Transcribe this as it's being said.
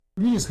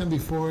We just come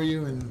before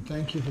you and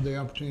thank you for the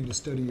opportunity to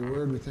study your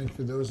word. We thank you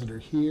for those that are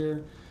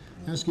here.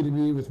 I ask you to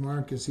be with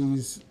Mark as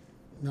he's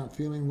not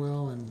feeling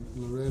well, and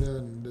Loretta,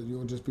 and that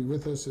you'll just be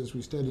with us as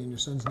we study in your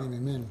son's name.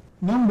 Amen.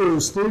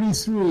 Numbers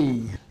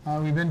 33.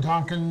 We've been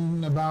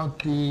talking about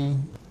the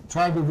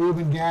tribe of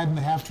Reuben, Gad, and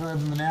the half-tribe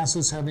of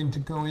Manasseh having to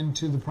go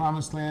into the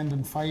promised land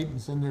and fight and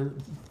send their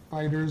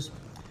fighters.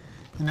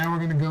 And now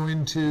we're going to go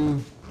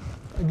into,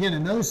 again,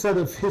 another set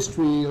of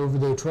history over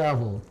their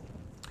travel.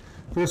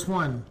 Verse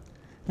 1.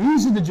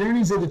 These are the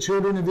journeys of the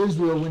children of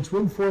Israel, which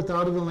went forth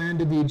out of the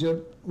land of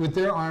Egypt with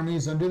their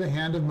armies under the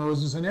hand of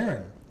Moses and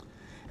Aaron.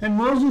 And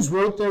Moses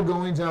wrote their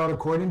goings out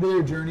according to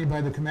their journey by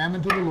the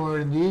commandment of the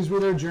Lord, and these were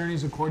their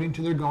journeys according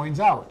to their goings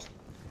out.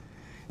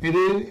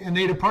 And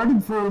they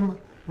departed from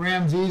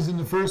Ramses in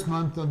the first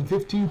month, on the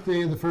 15th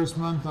day of the first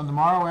month, on the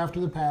morrow after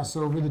the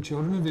Passover. The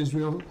children of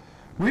Israel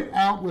went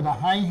out with a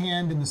high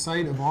hand in the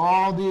sight of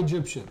all the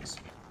Egyptians.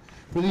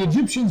 For the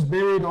Egyptians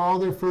buried all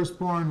their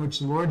firstborn, which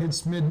the Lord had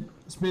smitten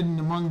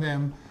among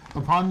them.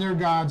 Upon their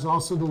gods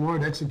also the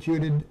Lord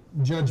executed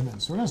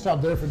judgment. So we're going to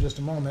stop there for just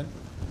a moment.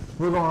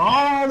 We're going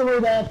all the way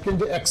back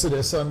into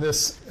Exodus at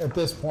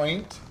this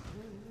point.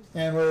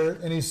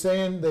 And he's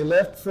saying they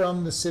left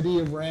from the city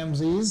of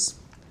Ramses,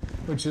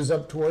 which is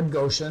up toward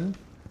Goshen.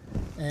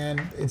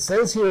 And it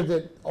says here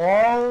that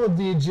all of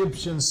the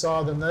Egyptians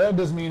saw them. Now, that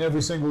doesn't mean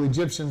every single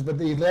Egyptian, but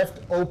they left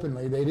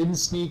openly. They didn't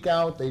sneak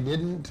out. They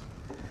didn't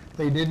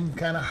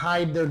kind of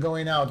hide their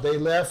going out. They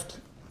left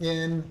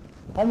in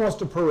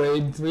almost a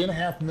parade,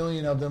 3.5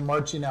 million of them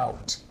marching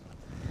out.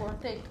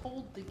 Weren't they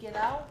told to get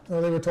out?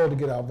 Well, they were told to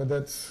get out, but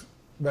that's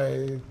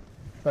by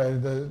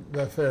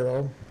the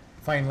Pharaoh,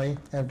 finally,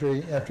 after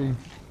he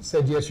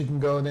said, yes, you can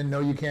go, and then no,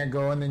 you can't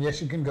go, and then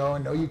yes, you can go,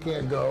 and no, you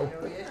can't go.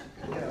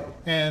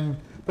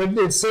 But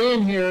it's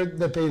saying here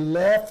that they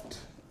left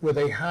with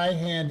a high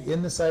hand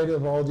in the sight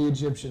of all the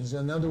Egyptians.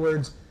 In other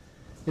words,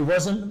 it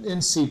wasn't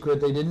in secret.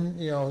 They didn't,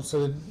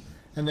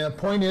 and the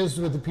point is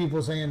with the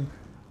people saying,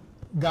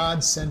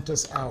 God sent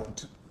us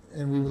out,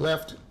 and we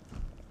left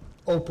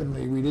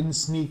openly. We didn't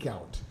sneak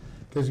out.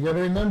 Because you got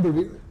to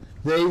remember,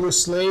 they were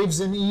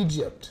slaves in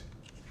Egypt.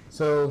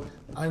 So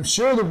I'm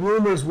sure the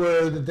rumors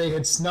were that they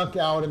had snuck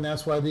out, and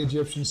that's why the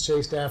Egyptians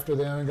chased after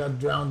them and got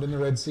drowned in the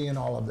Red Sea and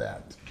all of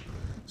that.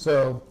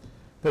 So,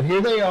 but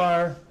here they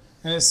are,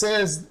 and it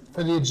says,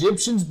 for the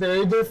Egyptians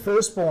buried their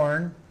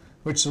firstborn,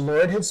 which the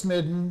Lord had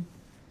smitten,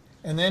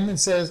 and then it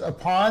says,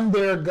 upon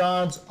their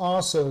gods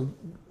also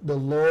the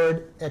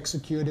Lord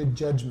executed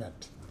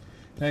judgment.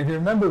 Now, if you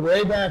remember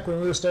way back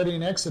when we were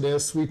studying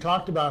Exodus, we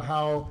talked about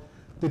how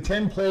the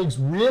 10 plagues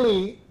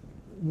really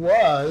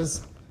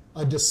was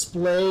a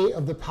display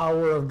of the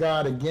power of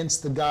God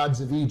against the gods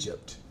of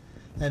Egypt.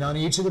 And on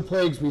each of the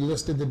plagues, we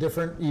listed the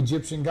different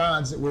Egyptian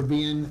gods that were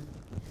being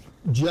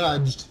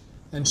judged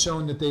and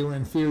shown that they were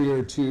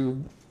inferior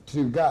to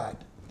God.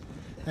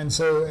 And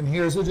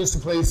here's just a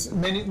place,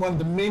 one of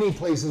the many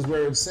places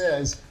where it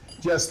says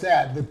just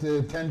that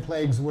the 10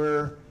 plagues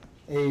were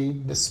a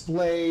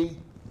display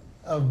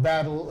of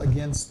battle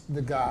against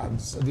the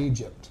gods of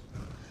Egypt.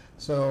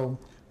 So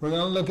we're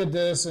going to look at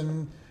this,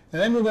 and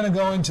then we're going to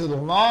go into the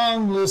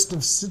long list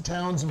of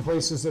towns and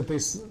places that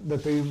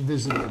they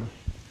visited.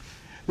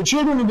 The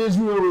children of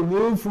Israel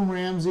removed from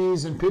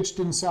Ramses and pitched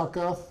in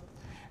Succoth,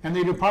 and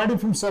they departed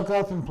from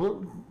Succoth and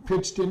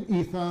pitched in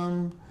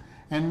Etham,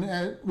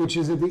 which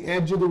is at the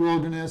edge of the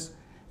wilderness.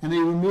 And they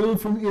removed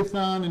from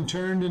Etham and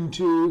turned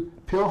into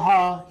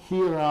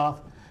Pilha-Heroth,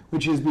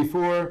 which is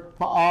before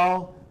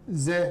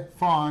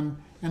Baal-Zephon,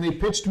 and they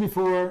pitched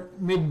before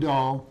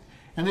Migdol.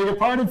 And they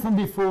departed from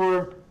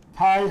before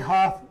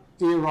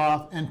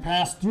Pi-hath-Eroth and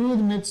passed through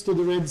the midst of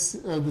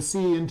the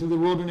sea into the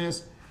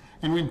wilderness,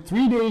 and went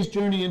 3 days'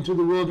 journey into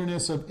the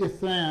wilderness of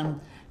Etham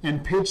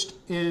and pitched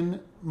in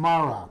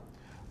Marah.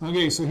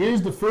 Okay, so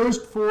here's the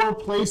first 4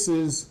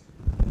 places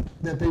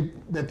that they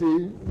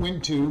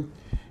went to.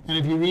 And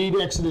if you read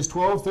Exodus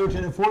 12,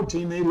 13, and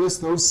 14, they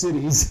list those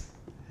cities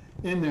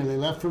in there. They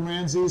left from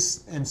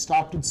Ramses and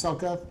stopped at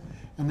Succoth,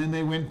 and then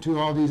they went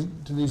to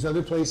these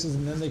other places,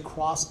 and then they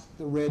crossed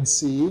the Red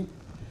Sea.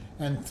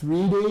 And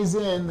 3 days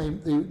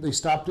in, they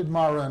stopped at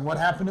Marah. And what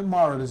happened at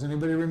Marah? Does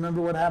anybody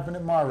remember what happened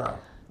at Marah?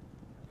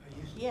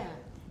 Yeah,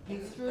 he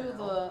threw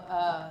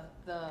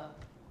the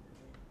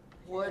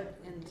wood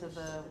into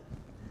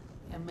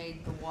and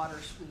made the water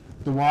sweet.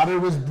 The water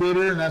was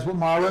bitter, and that's what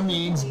Marah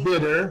means,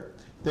 bitter.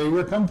 They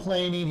were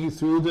complaining. He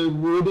threw the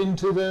wood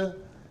into the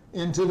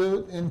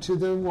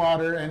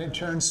water, and it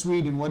turned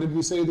sweet. And what did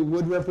we say the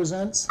wood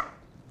represents?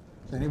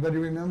 Does anybody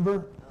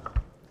remember?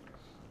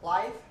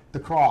 Life. The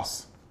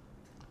cross.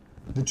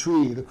 The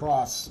tree, the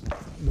cross,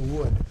 the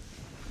wood.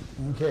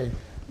 Okay.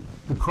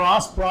 The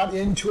cross brought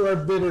into our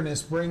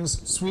bitterness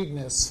brings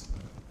sweetness.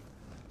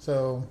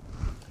 So,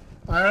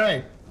 all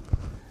right.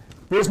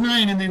 Verse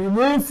 9, and they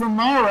removed from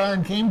Marah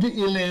and came to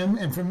Elim,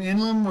 and from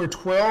Elim were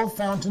 12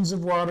 fountains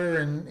of water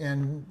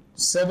and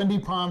 70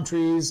 palm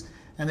trees,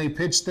 and they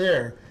pitched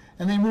there.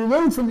 And they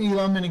removed from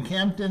Elim and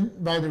encamped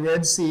by the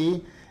Red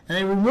Sea, and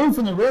they removed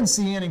from the Red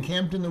Sea and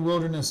encamped in the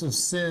wilderness of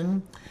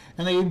Sin.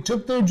 And they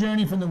took their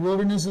journey from the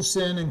wilderness of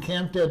Sin and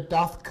camped at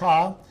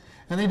Dothkah.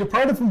 And they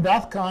departed from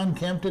Dothkah and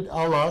camped at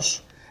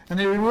Alash. And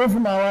they removed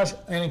from Alash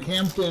and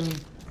encamped in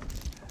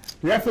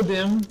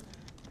Rephidim,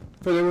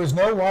 for there was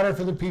no water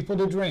for the people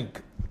to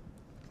drink.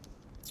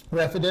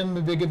 Rephidim,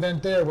 the big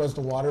event there, was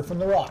the water from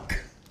the rock.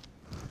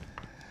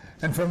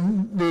 And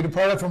they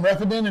departed from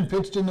Rephidim and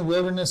pitched in the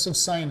wilderness of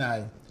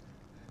Sinai.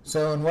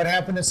 So, and what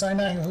happened at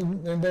Sinai?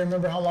 Anybody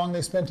remember how long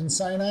they spent in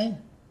Sinai?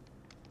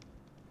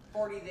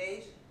 40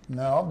 days.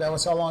 No, that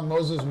was how long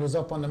Moses was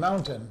up on the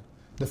mountain,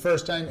 the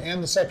first time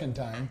and the second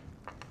time.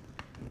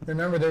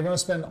 Remember, they're going to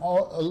spend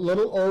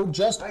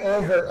just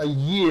over a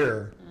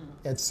year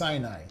at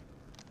Sinai.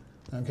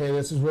 Okay,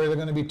 this is where they're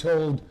going to be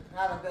told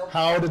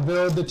how to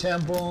build the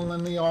temple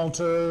and the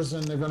altars,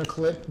 and they're going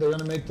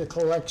to make the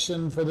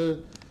collection for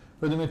the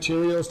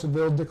materials to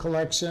build the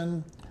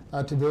collection,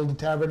 to build the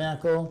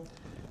tabernacle,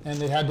 and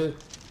they had to.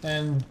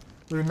 And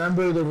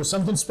remember, there was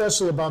something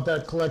special about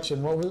that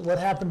collection. What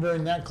happened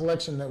during that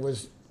collection that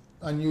was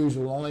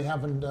unusual? Only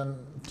happened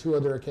on 2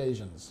 other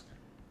occasions.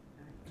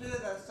 2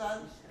 of the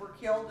sons were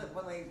killed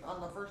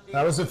on the first day.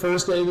 That was the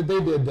first day that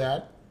they did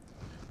that,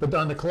 but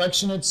on the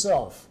collection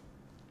itself.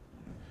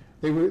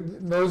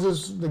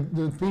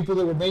 The people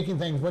that were making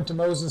things went to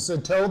Moses and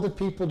said, "Tell the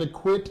people to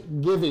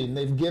quit giving.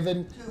 They've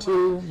given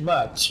too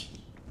much."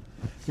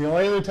 The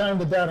only other time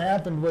that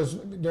happened was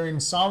during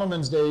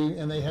Solomon's day,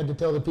 and they had to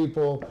tell the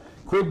people,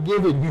 "Quit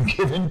giving. You've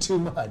given too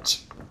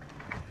much."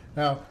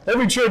 Now,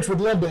 every church would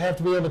love to have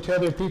to be able to tell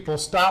their people,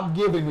 "Stop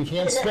giving. We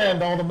can't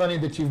spend all the money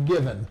that you've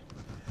given."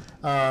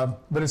 But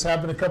it's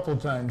happened a couple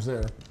of times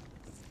there.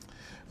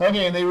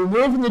 Okay, and they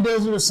removed from the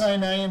desert of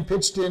Sinai and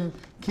pitched in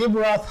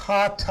Kibroth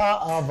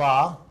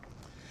HaTa'avah,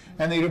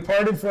 and they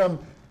departed from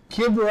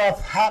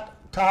Kibroth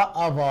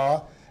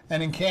HaTa'avah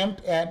and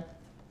encamped at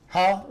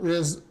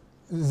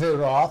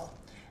Ha-Zeroth,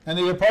 and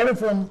they departed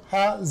from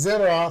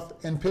Ha-Zeroth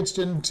and pitched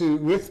into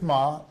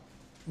Rithmah,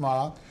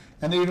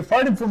 and they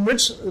departed from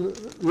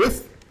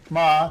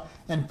Rithmah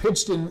and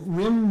pitched in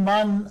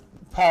Rimmon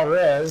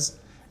Perez,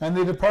 and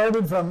they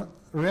departed from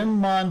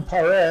Rimmon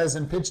Perez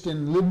and pitched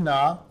in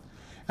Libnah,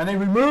 and they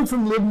removed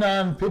from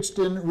Libnah and pitched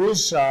in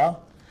Rishah,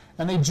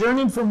 and they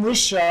journeyed from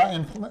Rishah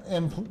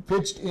and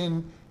pitched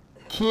in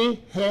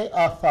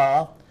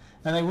Ki-Heathah,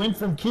 and they went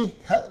from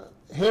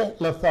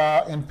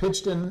Ki-Heathah and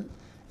pitched in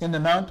the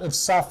mount of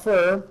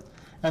Saphir,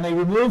 and they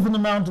removed from the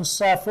mount of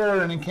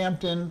Saphir and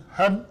encamped in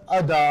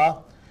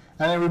Hadadah,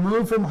 and they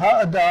removed from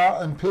Hadadah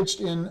and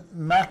pitched in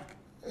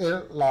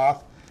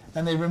Machelath,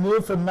 and they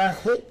removed from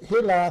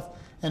Machelath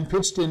and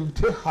pitched in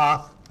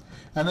Tihath,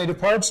 and they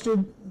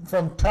departed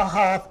from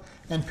Tahath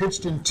and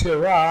pitched in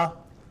Terah,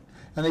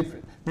 and they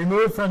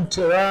removed from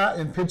Terah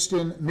and pitched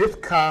in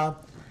Mithkah,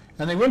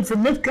 and they went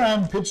from Mithkah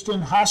and pitched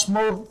in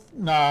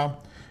Hashmonah,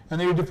 and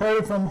they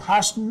departed from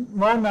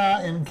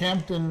Hashmonah and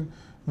camped in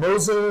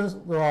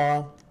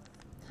Mosera,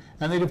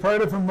 and they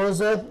departed from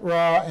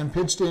Mosera and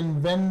pitched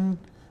in Bene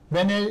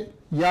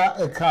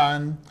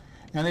Yaakan,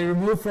 and they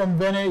removed from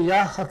Bene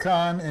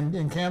Yaakan and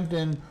encamped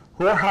in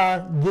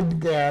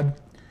Hor-Ha-Gidgad,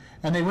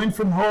 and they went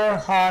from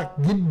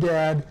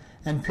Hor-Ha-Gidgad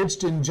and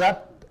pitched in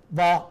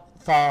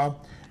Jotbathah,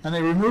 and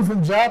they removed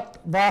from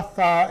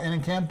Jotbathah and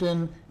encamped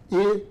in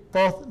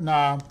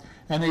Ebothna,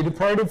 and they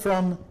departed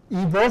from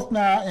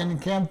Ebothna and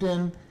encamped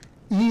in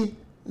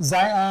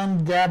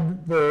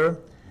Zion-Gabber,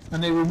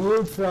 and they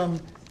removed from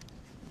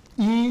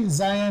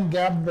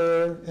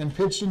Zion-Gabber and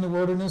pitched in the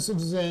wilderness of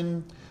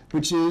Zin,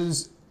 which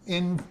is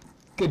in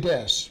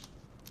Kadesh.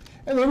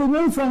 And they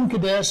removed from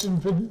Kadesh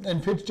and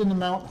pitched in the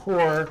Mount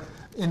Hor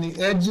in the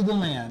edge of the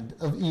land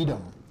of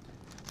Edom.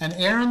 And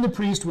Aaron the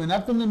priest went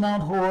up in the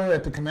Mount Hor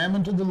at the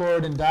commandment of the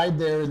Lord and died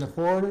there in the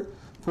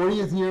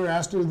 40th year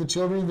after the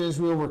children of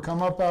Israel were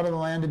come up out of the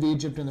land of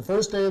Egypt in the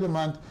first day of the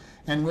month.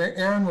 And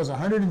Aaron was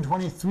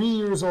 123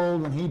 years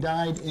old when he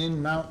died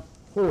in Mount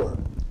Hor.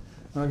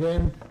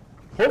 Okay,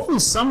 hopefully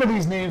some of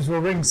these names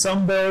will ring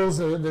some bells.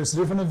 There's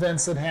different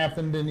events that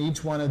happened in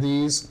each one of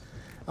these.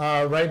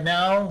 Right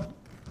now,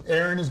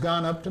 Aaron has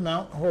gone up to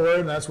Mount Hor,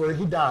 and that's where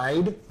he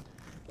died.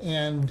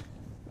 And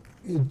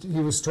he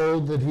was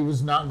told that he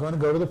was not going to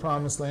go to the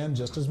promised land,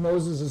 just as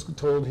Moses is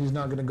told he's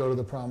not going to go to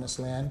the promised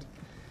land.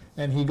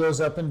 And he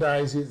goes up and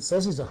dies. It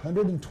says he's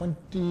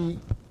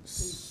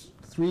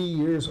 123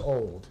 years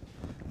old.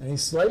 And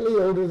he's slightly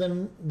older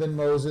than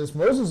Moses.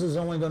 Moses is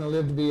only going to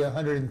live to be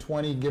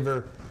 120, give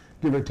or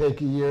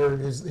take a year.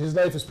 His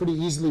life is pretty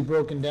easily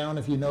broken down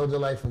if you know the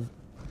life of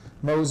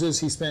Moses.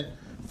 He spent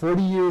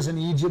 40 years in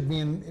Egypt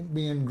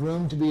being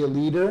groomed to be a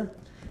leader.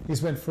 He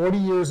spent 40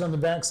 years on the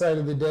backside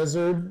of the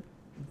desert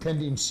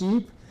tending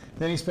sheep.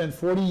 Then he spent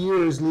 40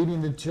 years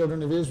leading the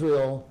children of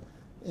Israel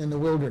in the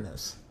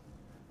wilderness.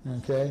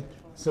 Okay?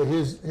 So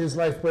his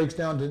life breaks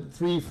down to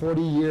 3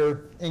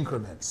 40-year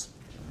increments.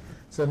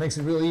 So it makes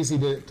it real easy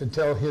to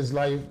tell his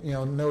life,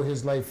 know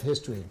his life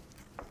history.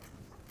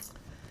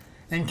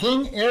 And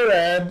King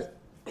Arad,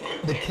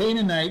 the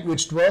Canaanite,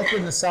 which dwelt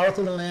in the south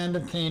of the land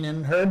of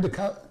Canaan, heard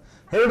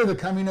of the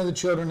coming of the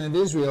children of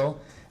Israel,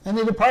 and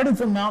they departed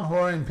from Mount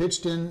Hor and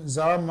pitched in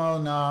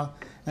Zarmonah,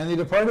 And they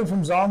departed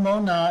from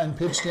Zalmonah and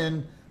pitched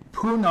in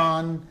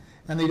Punon.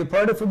 And they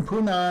departed from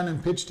Punon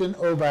and pitched in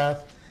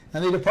Obath.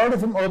 And they departed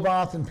from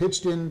Obath and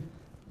pitched in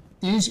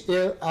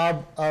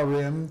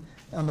Ish-Abarim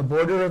on the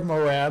border of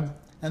Moab.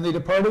 And they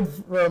departed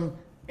from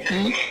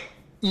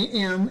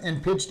Eim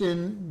and pitched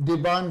in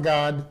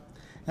Dibon-Gad.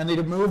 And they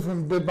moved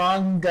from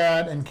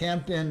Dibon-Gad and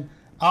camped in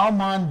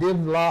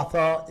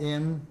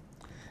Almon-Diblathaim.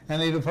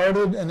 And they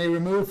departed and they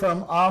removed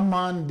from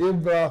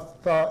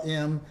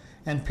Almon-Diblathaim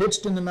and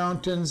pitched in the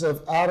mountains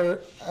of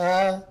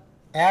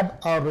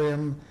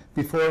Abarim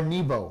before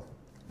Nebo.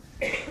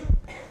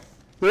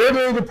 There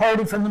they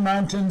departed from the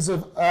mountains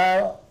of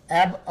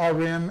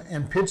Abarim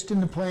and pitched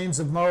in the plains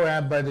of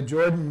Moab by the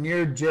Jordan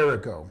near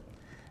Jericho.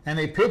 And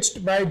they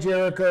pitched by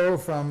Jericho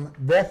from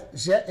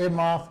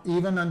Beth-Shemesh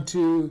even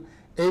unto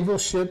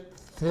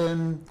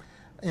Abel-Shittim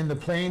in the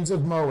plains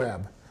of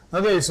Moab.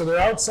 Okay, so they're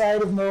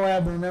outside of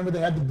Moab. Remember, they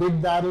had the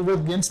big battle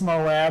against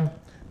Moab.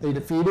 They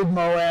defeated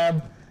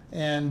Moab,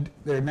 and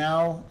they're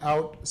now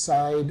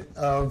outside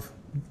of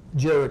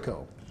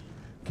Jericho.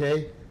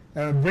 Okay,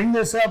 and I bring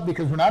this up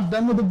because we're not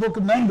done with the book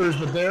of Numbers,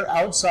 but they're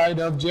outside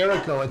of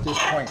Jericho at this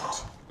point.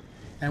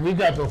 And we've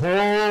got the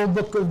whole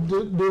book of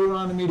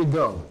Deuteronomy to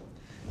go.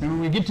 And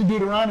when we get to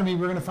Deuteronomy,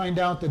 we're going to find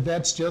out that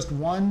that's just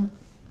one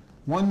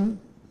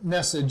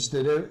message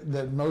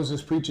that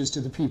Moses preaches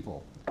to the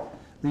people,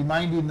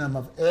 reminding them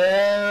of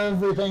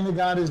everything that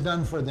God has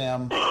done for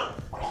them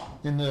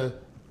in the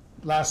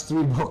last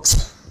 3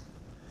 books.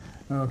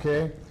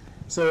 Okay?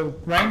 So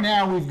right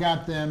now we've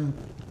got them,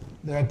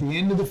 they're at the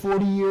end of the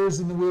 40 years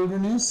in the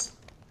wilderness.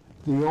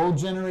 The old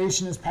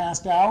generation has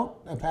passed away.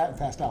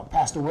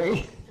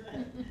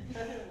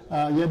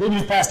 Yeah, they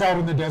just passed out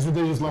in the desert.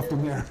 They just left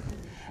them there.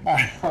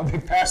 They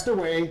passed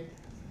away.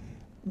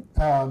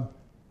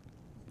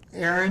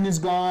 Aaron is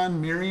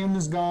gone. Miriam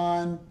is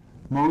gone.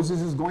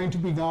 Moses is going to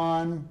be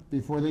gone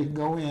before they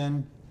go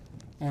in.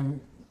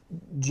 And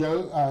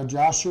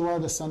Joshua,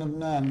 the son of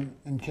Nun,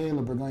 and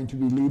Caleb are going to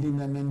be leading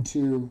them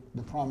into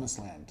the promised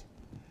land.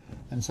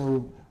 And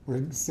so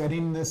we're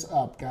setting this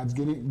up. God's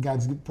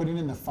putting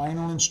in the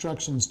final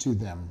instructions to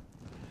them.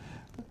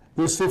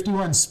 Verse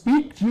 51, and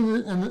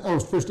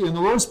the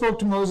Lord spoke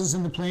to Moses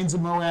in the plains of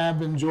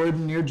Moab and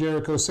Jordan near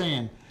Jericho,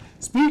 saying,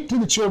 Speak to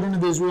the children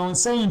of Israel and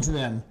say unto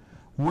them,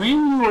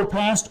 When you are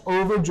passed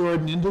over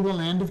Jordan into the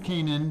land of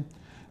Canaan,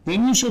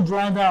 then you shall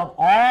drive out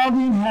all the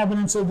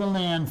inhabitants of the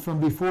land from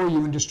before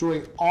you and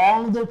destroy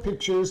all of their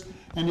pictures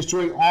and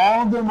destroy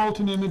all of their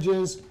molten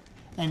images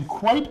and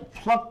quite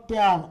pluck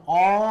down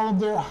all of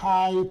their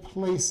high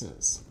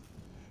places.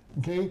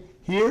 Okay,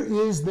 here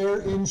is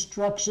their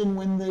instruction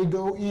when they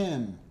go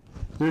in.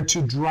 They're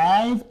to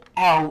drive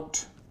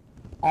out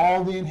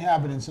all the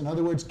inhabitants. In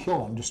other words,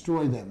 kill them,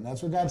 destroy them.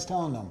 That's what God's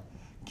telling them.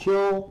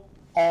 Kill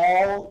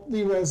all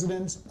the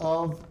residents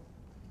of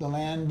the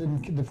land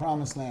and the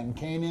promised land.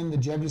 Canaan, the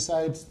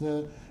Jebusites,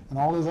 and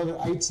all those other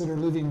ites that are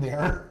living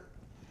there.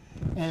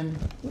 And,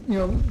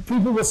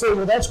 people will say,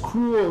 well, that's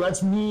cruel,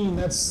 that's mean,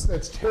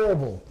 that's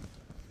terrible.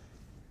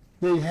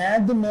 They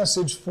had the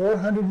message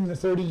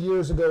 430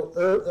 years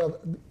ago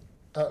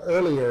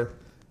earlier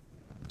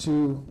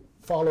to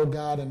follow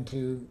God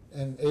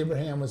and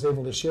Abraham was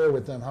able to share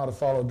with them how to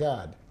follow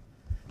God.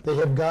 They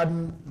have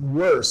gotten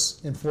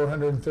worse in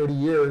 430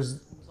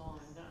 years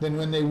than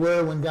when they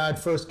were when God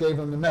first gave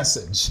them the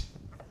message.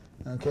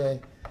 Okay?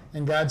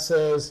 And God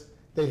says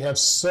they have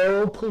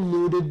so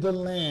polluted the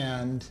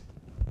land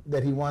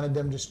that he wanted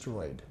them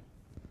destroyed.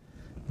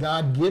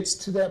 God gets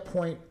to that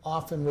point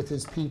often with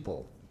his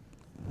people.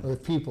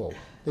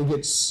 They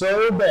get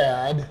so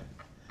bad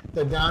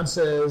that God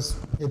says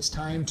it's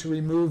time to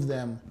remove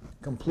them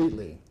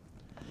completely.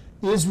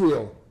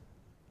 Israel,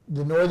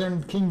 the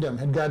northern kingdom,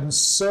 had gotten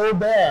so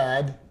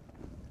bad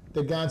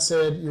that God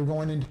said, you're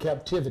going into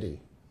captivity.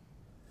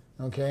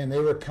 Okay, and they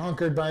were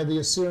conquered by the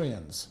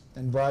Assyrians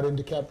and brought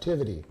into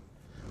captivity.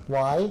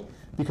 Why?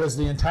 Because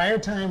the entire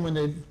time when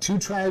the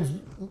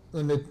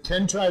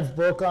 10 tribes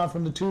broke off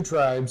from the 2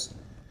 tribes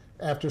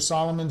after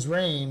Solomon's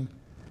reign,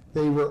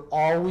 they were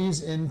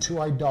always into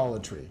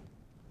idolatry.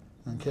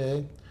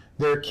 Okay?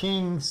 Their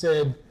king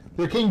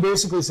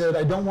basically said,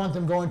 I don't want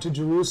them going to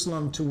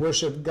Jerusalem to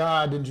worship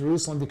God in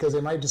Jerusalem because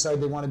they might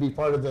decide they want to be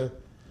part of the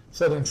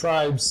southern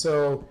tribes.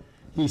 So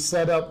he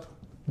set up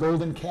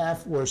golden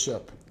calf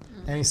worship.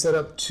 And he set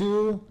up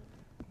 2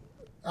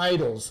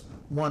 idols,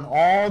 one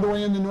all the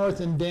way in the north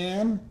in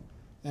Dan,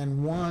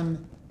 and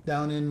one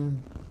down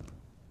in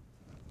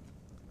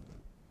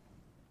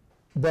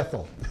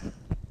Bethel.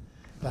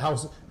 The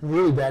house,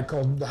 really bad,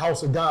 called the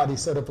house of God. He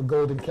set up a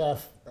golden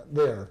calf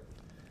there.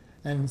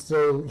 And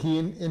so he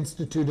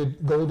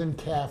instituted golden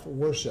calf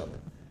worship.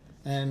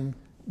 And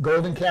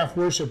golden calf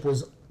worship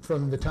was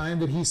from the time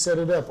that he set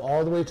it up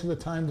all the way to the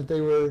time that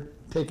they were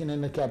taken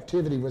into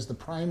captivity was the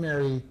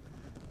primary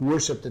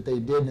worship that they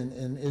did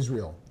in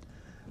Israel,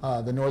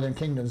 the northern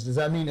kingdoms. Does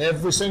that mean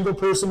every single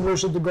person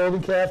worshiped the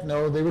golden calf?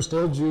 No, they were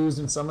still Jews,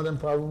 and some of them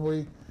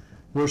probably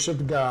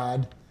worshiped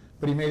God,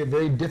 but he made it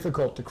very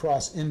difficult to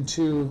cross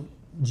into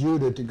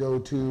Judah to go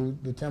to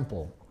the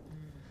temple.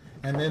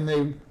 And then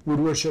they would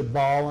worship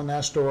Baal and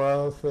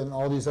Ashtaroth and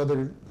all these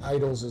other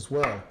idols as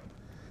well.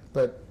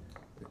 But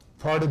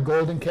part of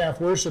golden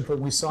calf worship, but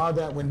we saw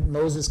that when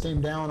Moses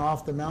came down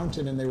off the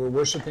mountain and they were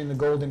worshiping the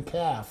golden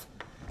calf.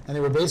 And they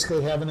were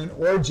basically having an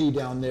orgy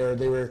down there.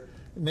 They were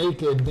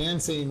naked,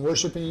 dancing,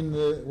 worshiping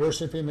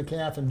the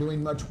calf, and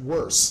doing much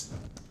worse.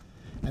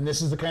 And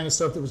this is the kind of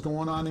stuff that was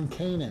going on in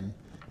Canaan.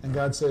 And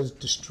God says,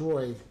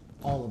 destroy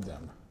all of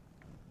them.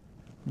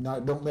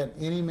 Don't let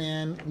any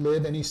man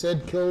live. And he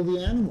said, kill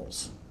the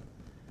animals.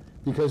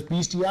 Because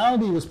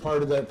bestiality was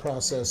part of that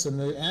process, and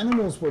the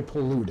animals were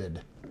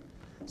polluted.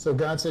 So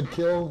God said,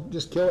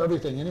 just kill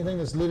everything. Anything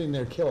that's living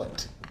there, kill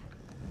it.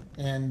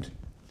 And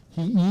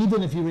he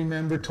even, if you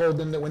remember, told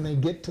them that when they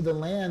get to the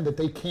land that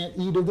they can't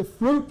eat of the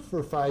fruit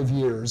for 5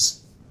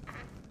 years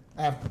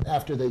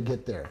after they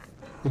get there.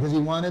 Because he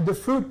wanted the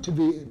fruit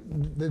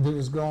that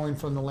was growing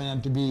from the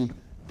land to be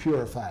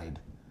purified.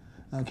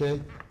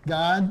 Okay?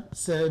 God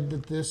said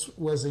that this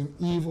was an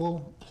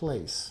evil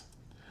place.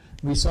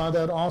 We saw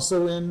that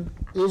also in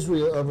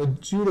Israel,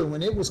 of Judah,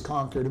 when it was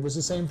conquered. It was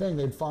the same thing.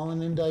 They'd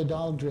fallen into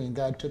idolatry and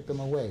God took them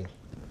away.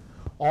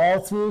 All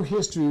through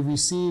history, we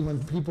see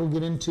when people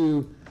get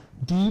into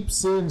deep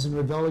sins and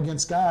rebel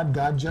against God,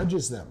 God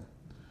judges them.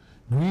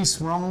 Greece,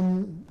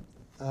 Rome,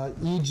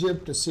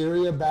 Egypt,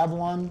 Assyria,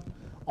 Babylon,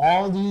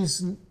 all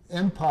these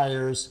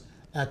empires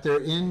at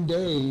their end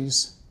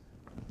days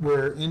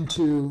were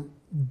into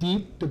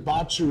deep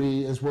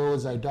debauchery as well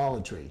as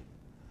idolatry.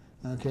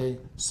 Okay,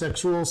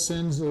 sexual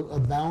sins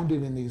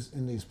abounded in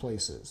these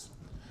places.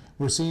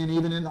 We're seeing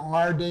even in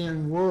our day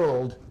and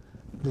world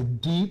the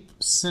deep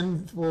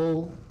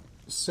sinful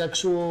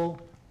sexual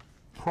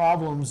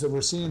problems that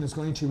we're seeing is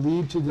going to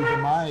lead to the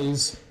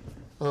demise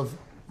of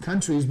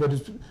countries,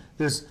 but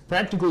there's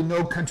practically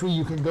no country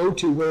you can go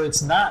to where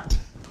it's not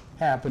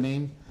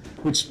happening,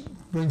 which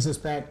brings us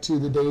back to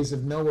the days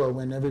of Noah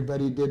when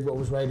everybody did what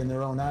was right in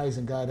their own eyes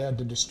and God had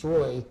to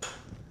destroy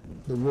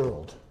the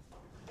world.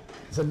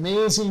 It's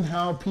amazing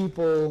how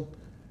people,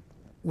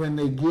 when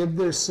they give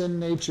their sin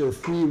nature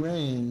free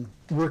rein,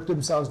 work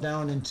themselves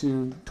down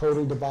into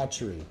total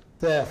debauchery,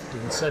 theft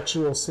and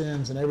sexual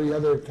sins and every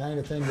other kind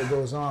of thing that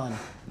goes on.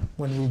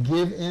 When we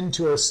give in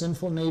to our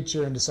sinful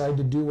nature and decide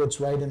to do what's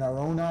right in our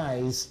own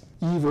eyes,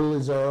 evil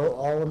is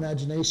all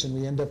imagination.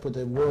 We end up with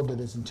a world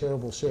that is in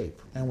terrible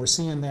shape. And we're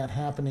seeing that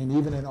happening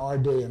even in our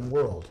day and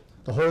world.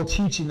 The whole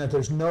teaching that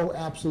there's no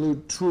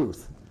absolute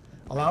truth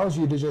allows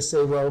you to just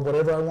say, well,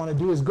 whatever I want to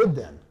do is good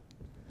then.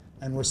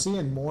 And we're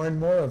seeing more and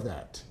more of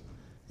that.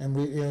 And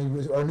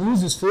our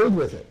news is filled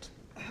with it.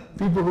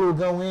 People who will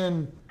go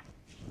in,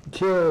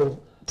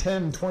 kill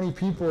 10, 20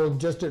 people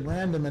just at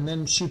random and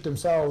then shoot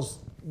themselves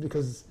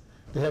because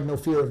they have no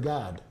fear of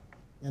God.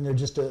 And they're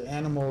just an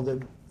animal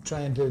that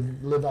trying to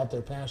live out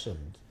their passion.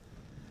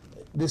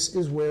 This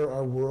is where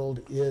our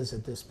world is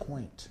at this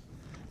point.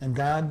 And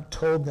God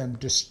told them,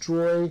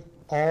 destroy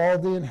all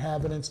the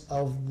inhabitants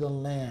of the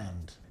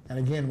land. And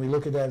again, we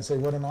look at that and say,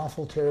 what an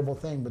awful, terrible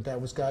thing, but that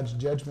was God's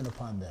judgment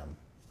upon them.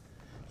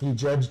 He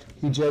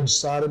judged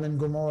Sodom and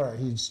Gomorrah.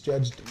 He's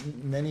judged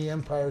many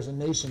empires and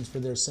nations for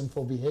their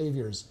sinful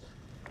behaviors.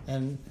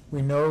 And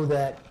we know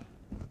that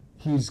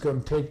he's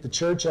going to take the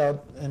church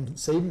out, and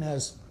Satan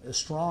has a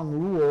strong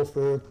rule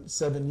for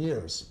 7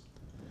 years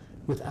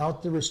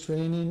without the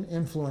restraining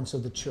influence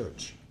of the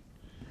church.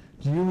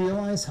 Do you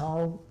realize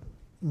how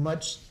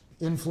much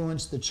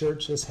influence the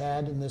church has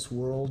had in this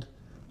world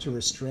to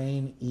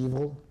restrain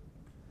evil?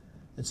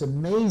 It's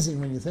amazing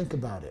when you think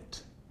about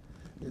it.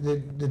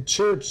 The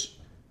church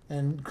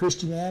and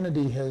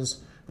Christianity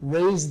has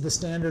raised the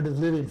standard of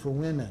living for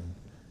women,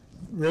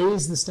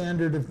 raised the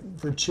standard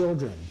for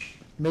children,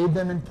 made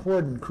them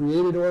important,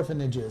 created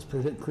orphanages,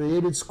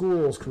 created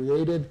schools,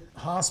 created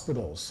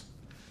hospitals.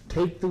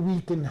 Take the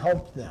weak and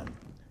help them.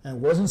 And it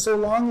wasn't so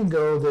long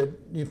ago that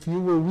if you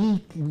were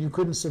weak and you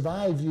couldn't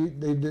survive,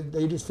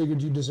 they just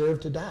figured you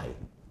deserved to die.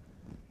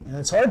 And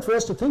it's hard for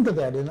us to think of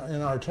that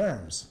in our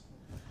terms.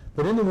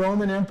 But in the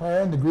Roman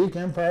Empire and the Greek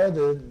Empire,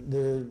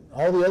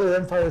 all the other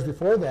empires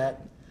before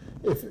that,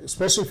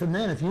 especially for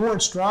men, if you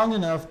weren't strong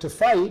enough to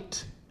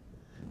fight,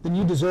 then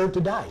you deserved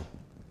to die.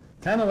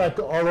 Kind of like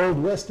our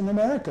old West in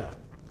America.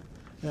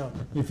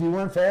 If you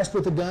weren't fast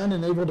with a gun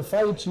and able to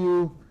fight,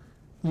 you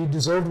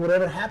deserved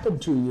whatever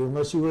happened to you,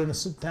 unless you were in a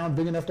town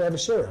big enough to have a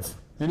sheriff.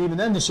 And even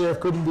then, the sheriff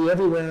couldn't be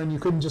everywhere, and you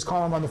couldn't just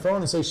call him on the phone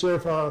and say,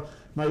 "Sheriff,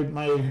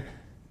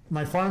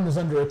 my farm is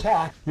under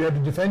attack." You had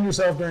to defend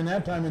yourself during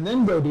that time, and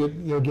then go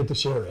get the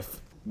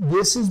sheriff.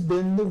 This has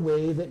been the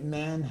way that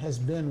man has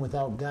been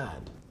without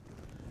God.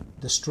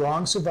 The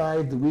strong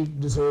survive, the weak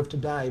deserve to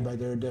die by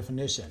their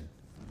definition.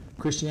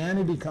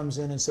 Christianity comes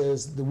in and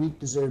says the weak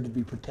deserve to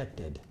be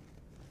protected.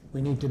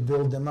 We need to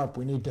build them up.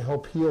 We need to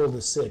help heal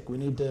the sick. We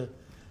need to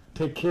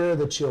take care of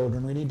the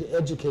children. We need to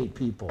educate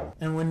people.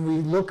 And when we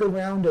look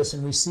around us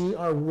and we see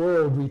our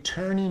world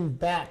returning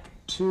back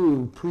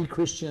to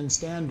pre-Christian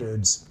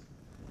standards,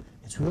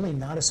 it's really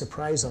not a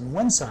surprise on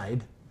one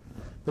side,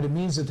 but it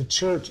means that the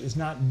church is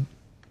not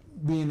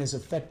being as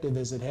effective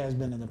as it has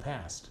been in the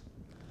past.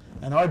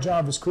 And our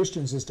job as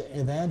Christians is to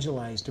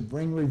evangelize, to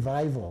bring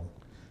revival,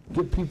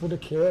 get people to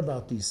care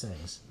about these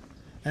things.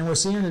 And we're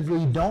seeing that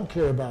we don't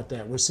care about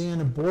that. We're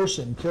seeing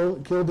abortion,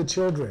 kill the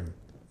children.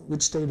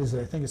 Which state is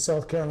it? I think it's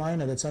South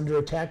Carolina that's under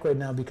attack right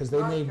now because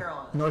they made...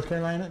 North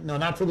Carolina? No,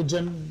 not for the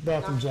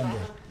bathroom gender.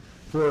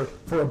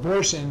 For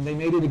abortion, they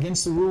made it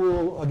against the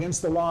rule,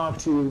 against the law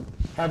to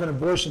have an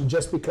abortion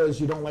just because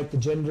you don't like the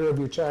gender of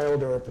your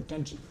child or a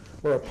potential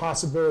or a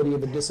possibility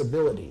of a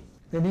disability.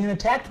 They're being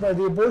attacked by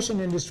the abortion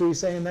industry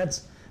saying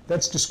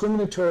that's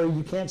discriminatory,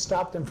 you can't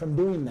stop them from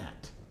doing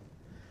that.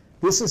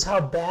 This is how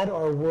bad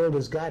our world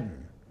has gotten.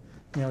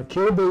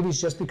 Kill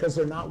babies just because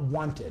they're not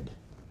wanted.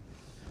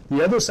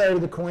 The other side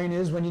of the coin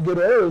is when you get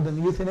old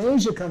and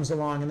euthanasia comes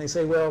along and they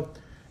say, well,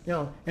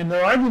 and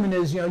their argument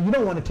is, you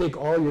don't want to take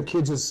all your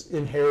kids'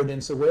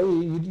 inheritance away.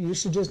 You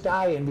should just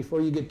die and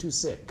before you get too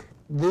sick.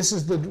 This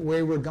is the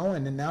way we're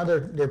going, and now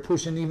they're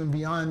pushing even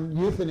beyond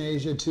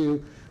euthanasia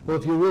to, well,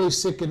 if you're really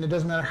sick and it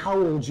doesn't matter how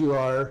old you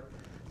are,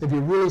 if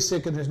you're really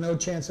sick and there's no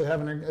chance of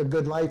having a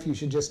good life, you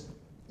should just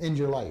end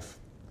your life.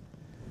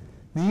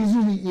 These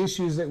are the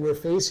issues that we're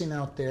facing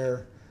out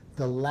there,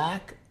 the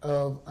lack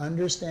of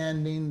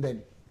understanding that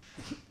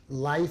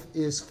life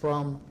is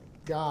from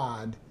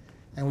God,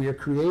 and we are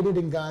created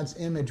in God's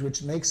image,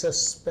 which makes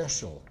us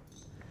special.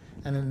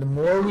 And then the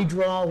more we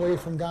draw away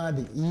from God,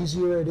 the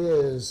easier it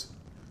is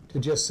to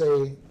just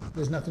say,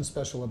 there's nothing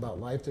special about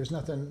life. There's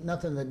nothing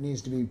that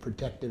needs to be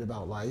protected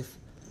about life.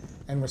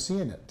 And we're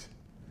seeing it.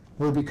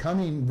 We're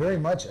becoming very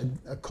much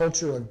a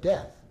culture of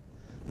death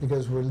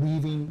because we're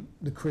leaving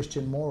the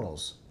Christian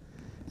morals.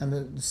 And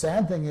the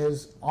sad thing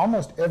is,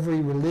 almost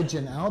every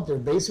religion out there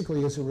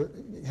basically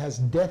has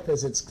death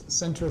as its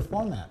central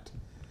format.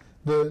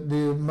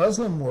 The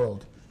Muslim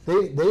world,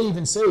 they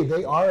even say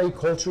they are a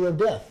culture of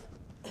death.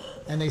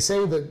 And they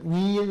say that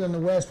we in the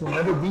West will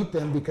never beat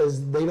them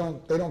because they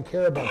don't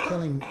care about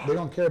killing. They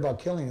don't care about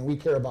killing, and we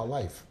care about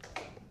life.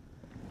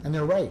 And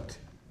they're right.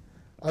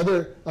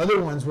 Other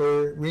ones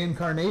where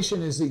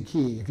reincarnation is the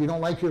key. If you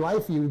don't like your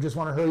life, you just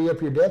want to hurry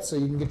up your death so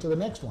you can get to the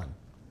next one.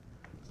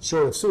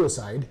 Short of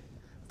suicide,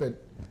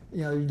 but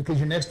because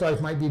your next life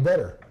might be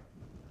better.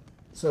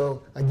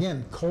 So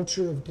again,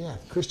 culture of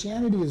death.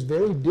 Christianity is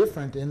very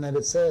different in that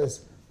it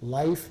says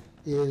life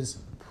is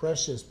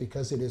precious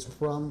because it is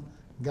from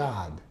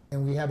God.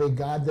 And we have a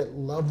God that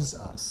loves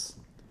us.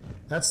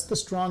 That's the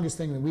strongest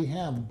thing that we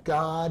have.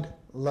 God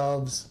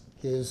loves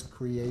his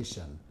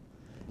creation.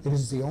 It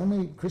is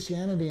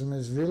Christianity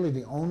is really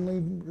the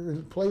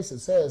only place that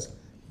says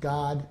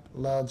God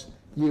loves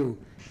you.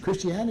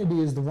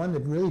 Christianity is the one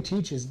that really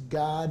teaches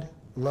God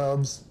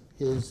loves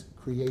his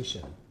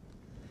creation.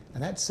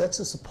 And that sets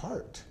us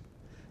apart.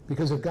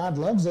 Because if God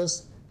loves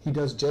us, he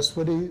does just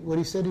what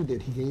he said he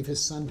did. He gave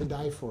his son to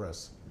die for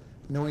us,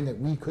 knowing that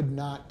we could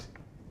not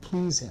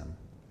please him.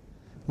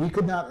 We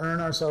could not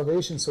earn our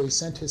salvation, so he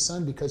sent his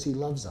son because he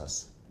loves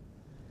us.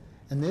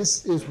 And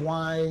this is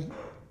why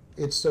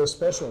it's so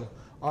special.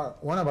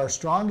 One of our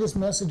strongest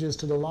messages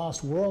to the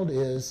lost world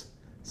is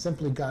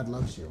simply God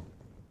loves you.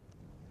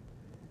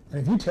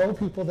 And if you tell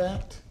people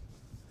that,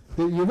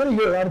 you're going to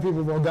hear a lot of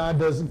people, well, God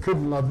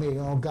couldn't love me.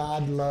 Oh,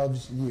 God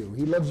loves you.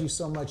 He loves you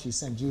so much, he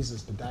sent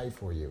Jesus to die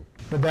for you.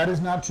 But that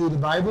is not true. The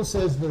Bible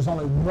says there's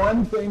only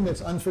one thing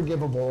that's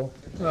unforgivable.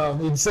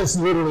 It says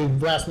literally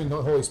blaspheming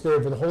the Holy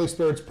Spirit, but the Holy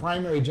Spirit's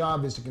primary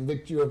job is to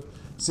convict you of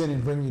sin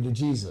and bring you to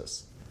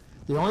Jesus.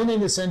 The only thing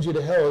that sends you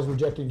to hell is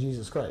rejecting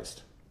Jesus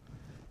Christ.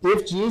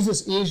 If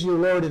Jesus is your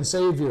Lord and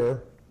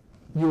Savior,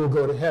 you will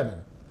go to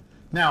heaven.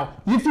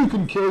 Now, if you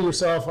can kill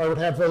yourself, I would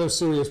have other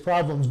serious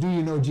problems. Do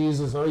you know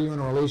Jesus? Are you in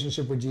a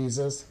relationship with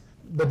Jesus?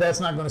 But that's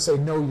not going to say,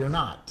 no, you're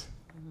not.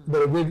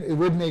 But it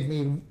would make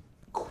me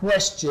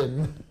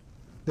question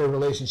their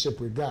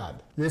relationship with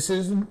God. This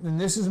is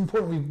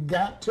important. We've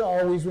got to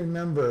always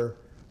remember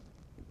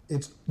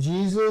it's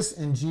Jesus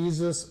and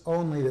Jesus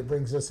only that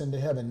brings us into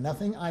heaven.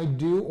 Nothing I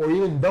do or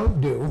even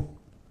don't do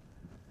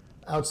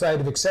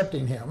outside of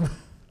accepting him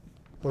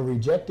or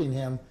rejecting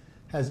him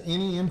has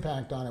any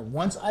impact on it.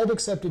 Once I've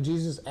accepted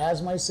Jesus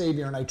as my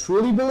Savior, and I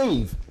truly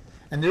believe,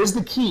 and there's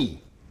the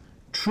key,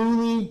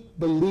 truly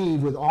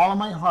believe with all of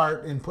my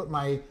heart and put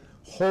my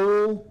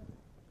whole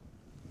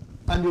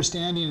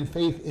understanding and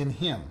faith in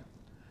him.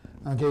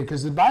 Okay,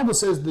 because the Bible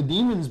says the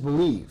demons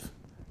believe.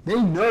 They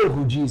know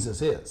who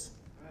Jesus is.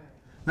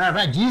 Matter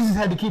of fact, Jesus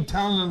had to keep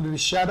telling them to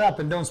shut up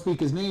and don't speak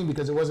his name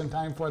because it wasn't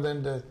time for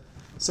them to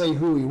say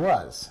who he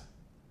was.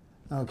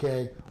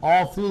 Okay,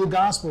 all through the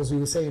Gospels he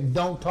was saying,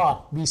 don't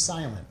talk, be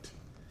silent.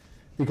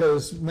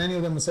 Because many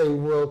of them would say,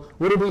 well,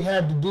 what do we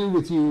have to do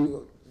with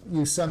you,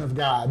 you Son of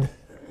God?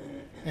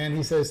 And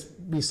he says,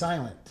 be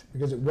silent,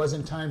 because it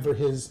wasn't time for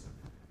his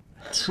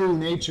true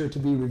nature to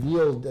be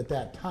revealed at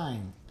that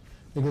time.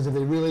 Because if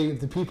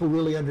the people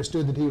really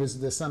understood that he was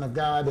the Son of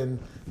God and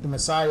the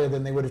Messiah,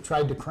 then they would have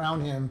tried to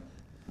crown him,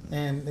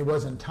 and it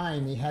wasn't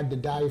time. He had to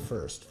die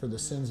first for the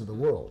sins of the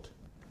world.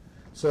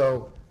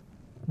 So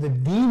the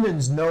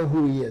demons know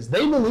who he is.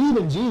 They believe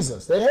in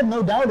Jesus. They have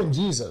no doubt in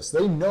Jesus.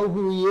 They know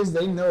who he is.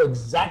 They know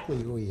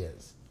exactly who he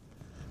is.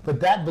 But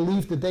that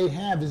belief that they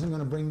have isn't going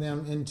to bring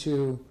them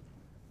into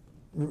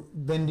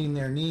bending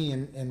their knee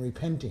and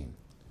repenting.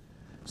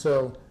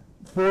 So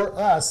for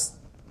us,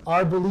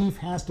 our belief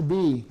has to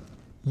be,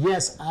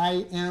 yes,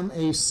 I am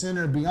a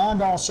sinner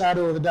beyond all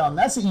shadow of a doubt. And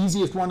that's the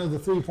easiest one of the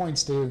 3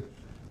 points to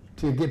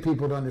get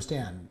people to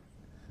understand.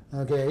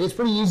 Okay, it's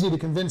pretty easy to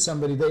convince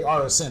somebody they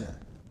are a sinner.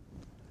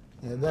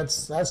 Yeah,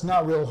 that's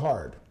not real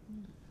hard,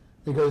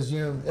 because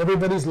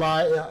everybody has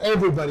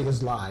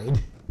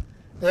lied.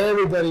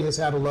 Everybody has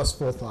had a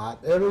lustful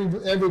thought.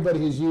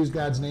 Everybody has used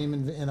God's name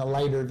in a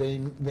light or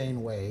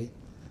vain way.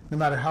 No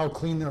matter how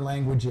clean their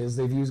language is,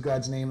 they've used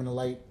God's name in a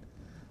light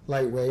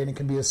way, and it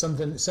can be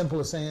something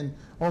simple as saying,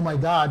 "Oh my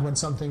God," when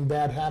something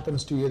bad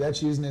happens to you.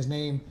 That's using His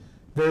name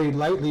very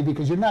lightly,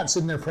 because you're not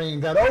sitting there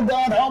praying, "God, oh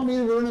God, help me,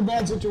 we're in a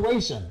bad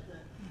situation."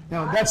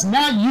 Now, that's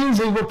not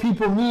usually what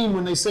people mean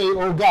when they say,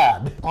 "Oh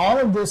God." All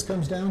of this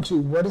comes down to,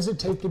 what does it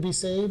take to be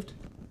saved?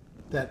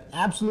 That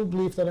absolute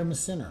belief that I'm a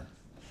sinner.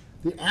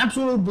 The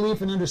absolute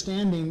belief and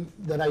understanding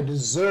that I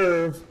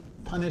deserve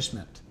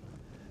punishment.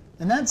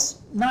 And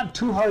that's not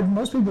too hard.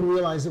 Most people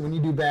realize that when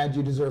you do bad,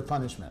 you deserve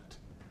punishment.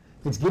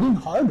 It's getting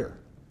harder.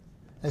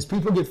 As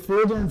people get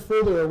further and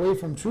further away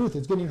from truth,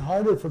 it's getting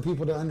harder for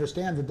people to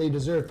understand that they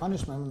deserve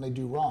punishment when they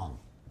do wrong.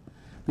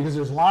 Because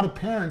there's a lot of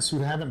parents who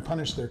haven't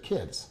punished their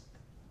kids.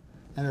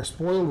 And they're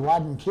spoiled,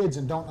 rotten kids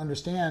and don't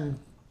understand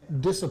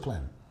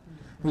discipline.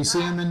 We see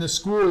them in the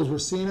schools. We're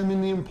seeing them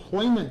in the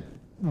employment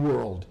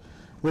world,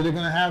 where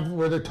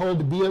they're told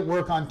to be at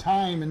work on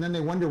time, and then they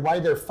wonder why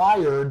they're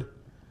fired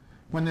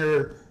when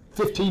they're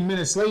 15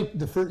 minutes late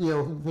for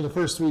the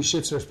first 3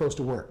 shifts they're supposed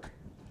to work.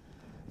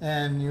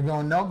 And you're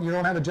going, nope, you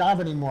don't have a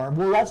job anymore.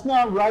 Well, that's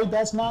not right.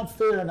 That's not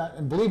fair.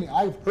 And believe me,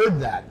 I've heard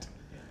that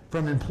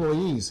from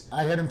employees.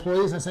 I had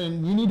employees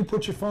saying, "You need to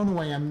put your phone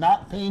away. I'm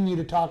not paying you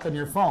to talk on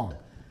your phone."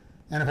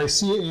 And if I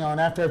see it, and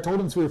after I've told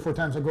them 3 or 4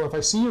 times, I go, "If I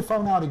see your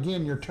phone out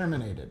again, you're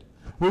terminated."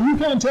 "Well, you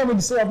can't tell me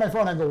to stay off my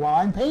phone." I go, "Well,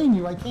 I'm paying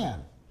you. I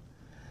can."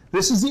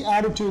 This is the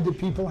attitude that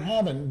people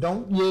have, and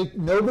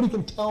nobody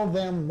can tell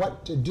them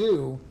what to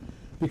do,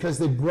 because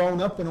they've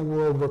grown up in a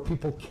world where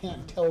people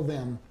can't tell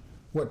them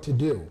what to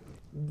do.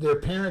 Their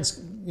parents,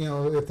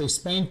 if they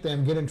spank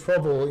them, get in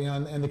trouble,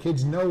 and the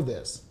kids know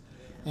this.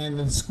 And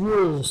in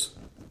schools,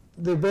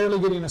 they're barely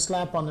getting a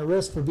slap on the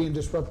wrist for being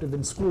disruptive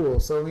in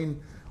school. So,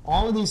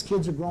 all of these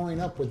kids are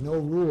growing up with no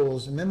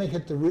rules, and then they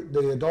hit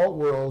the adult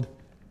world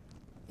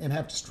and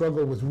have to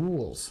struggle with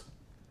rules.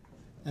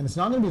 And it's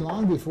not going to be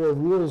long before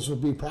rules will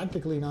be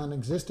practically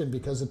non-existent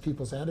because of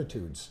people's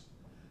attitudes.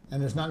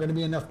 And there's not going to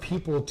be enough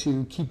people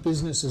to keep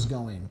businesses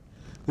going.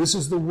 This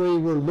is the way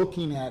we're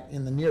looking at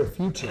in the near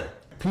future.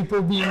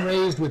 People being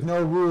raised with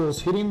no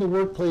rules, hitting the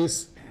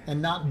workplace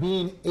and not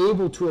being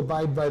able to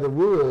abide by the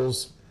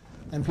rules,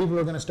 and people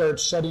are going to start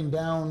shutting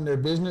down their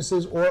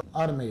businesses or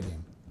automating.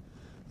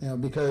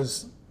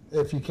 Because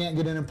if you can't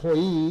get an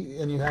employee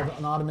and you have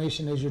an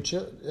automation as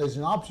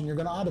an option, you're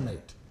going to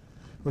automate.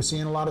 We're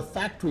seeing a lot of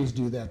factories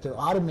do that. They're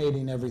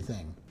automating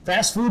everything.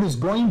 Fast food is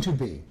going to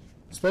be,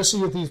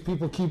 especially if these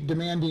people keep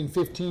demanding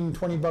 $15,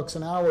 $20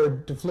 an hour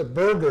to flip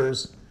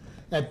burgers.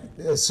 At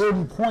a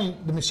certain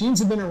point, the machines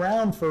have been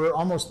around for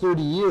almost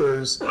 30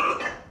 years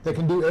that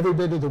can do every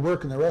bit of the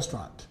work in the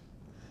restaurant.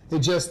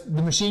 The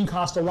machine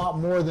cost a lot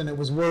more than it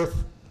was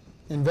worth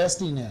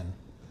investing in.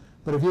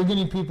 But if you're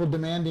getting people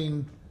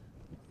demanding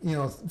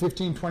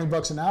 $15,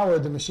 $20 an hour,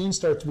 the machine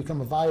starts to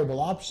become a viable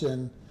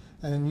option,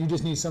 and then you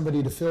just need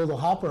somebody to fill the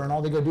hopper, and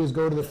all they got to do is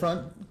go to the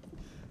front,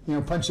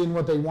 punch in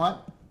what they want,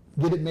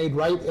 get it made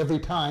right every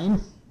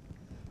time,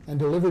 and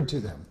delivered to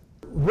them.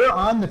 We're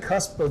on the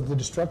cusp of the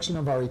destruction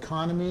of our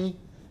economy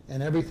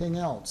and everything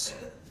else,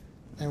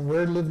 and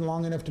we're living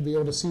long enough to be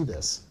able to see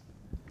this.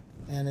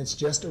 And it's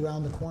just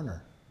around the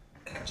corner.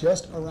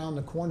 Just around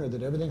the corner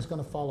that everything's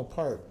going to fall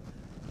apart.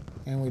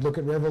 And we look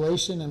at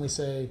Revelation and we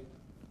say,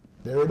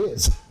 there it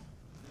is.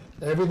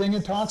 Everything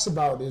it talks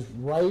about is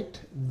right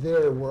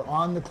there. We're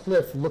on the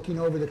cliff, looking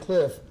over the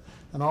cliff,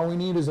 and all we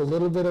need is a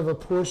little bit of a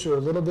push or a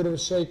little bit of a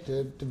shake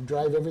to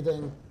drive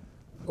everything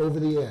over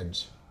the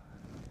edge.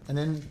 And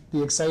then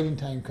the exciting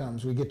time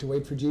comes. We get to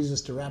wait for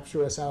Jesus to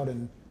rapture us out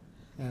and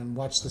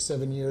watch the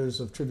 7 years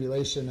of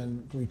tribulation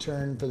and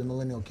return for the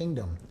millennial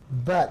kingdom.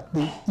 But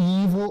the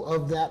evil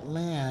of that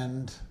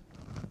land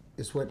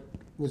is what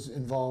was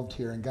involved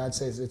here. And God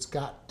says it's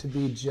got to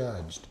be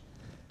judged.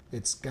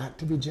 It's got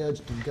to be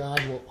judged, and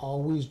God will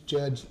always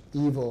judge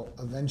evil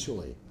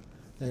eventually.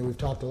 And we've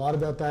talked a lot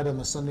about that in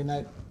the Sunday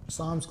night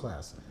Psalms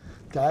class.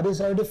 God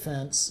is our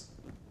defense,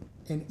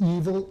 and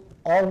evil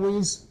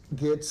always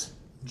gets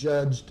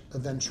judged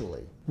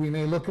eventually. We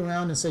may look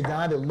around and say,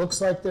 God, it looks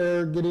like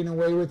they're getting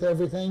away with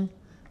everything,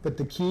 but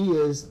the key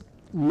is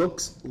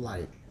looks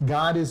like.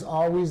 God is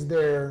always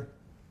there,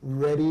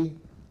 ready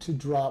to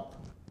drop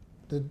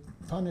the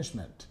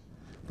punishment.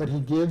 But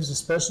he gives,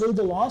 especially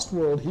the lost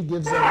world, he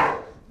gives them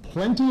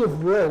plenty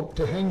of rope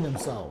to hang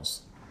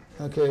themselves.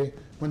 Okay,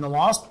 when the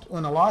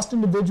lost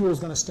individual is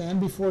going to stand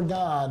before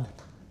God,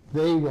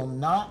 they will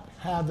not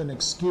have an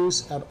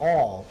excuse at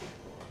all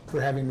for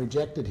having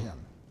rejected him.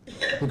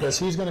 Because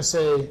he's going to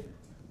say,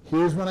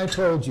 Here's when I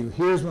told you.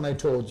 Here's when I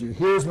told you.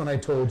 Here's when I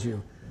told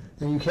you.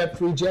 And you kept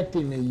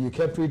rejecting me. You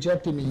kept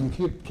rejecting me.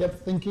 You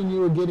kept thinking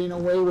you were getting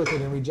away with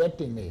it and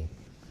rejecting me.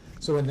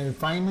 So when they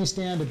finally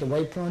stand at the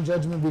white throne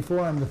judgment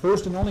before him, the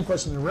first and only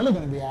question they're really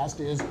going to be asked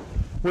is,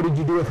 what did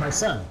you do with my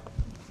son?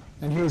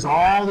 And here's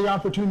all the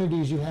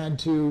opportunities you had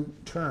to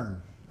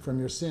turn from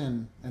your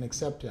sin and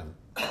accept him.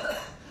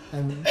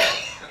 And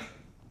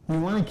we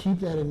want to keep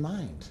that in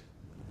mind.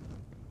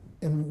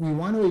 And we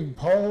want to,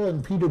 Paul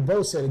and Peter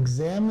both said,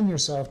 examine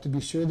yourself to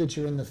be sure that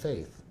you're in the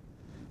faith.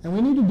 And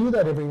we need to do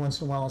that every once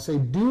in a while and say,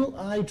 do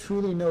I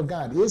truly know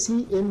God? Is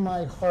he in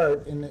my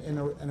heart and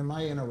am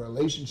I in a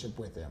relationship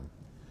with him?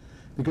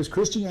 Because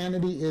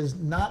Christianity is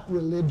not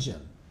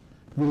religion.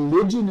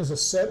 Religion is a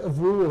set of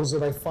rules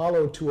that I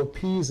follow to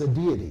appease a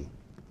deity.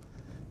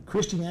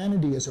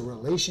 Christianity is a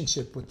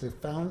relationship with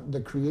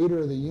the creator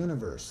of the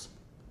universe.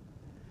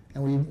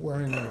 And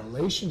we're in a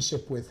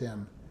relationship with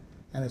him.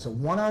 And it's a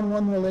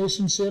one-on-one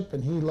relationship,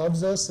 and he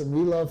loves us, and we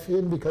love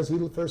him because he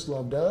first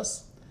loved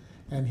us.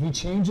 And he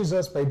changes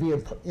us by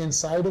being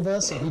inside of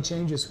us, and he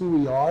changes who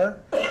we are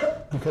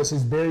because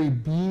his very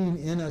being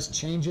in us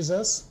changes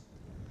us.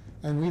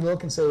 And we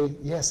look and say,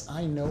 yes,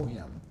 I know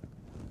him.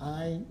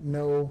 I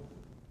know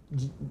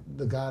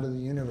the God of the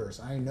universe.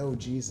 I know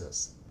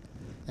Jesus.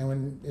 And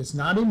when it's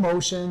not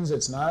emotions,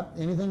 it's not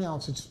anything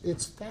else,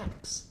 it's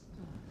facts.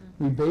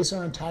 We base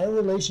our entire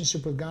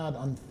relationship with God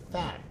on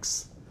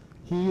facts.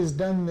 He has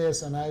done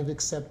this and I've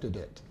accepted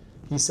it.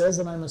 He says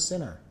that I'm a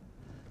sinner.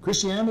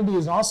 Christianity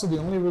is also the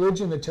only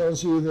religion that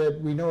tells you that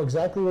we know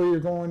exactly where you're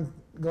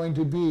going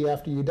to be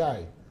after you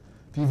die.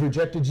 If you've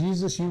rejected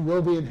Jesus, you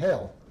will be in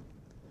hell.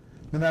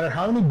 No matter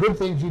how many good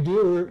things you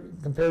do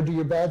compared to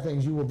your bad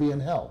things, you will be in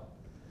hell.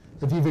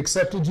 If you've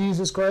accepted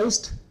Jesus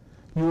Christ,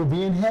 you will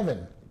be in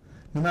heaven.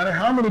 No matter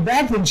how many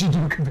bad things you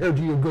do compared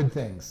to your good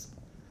things.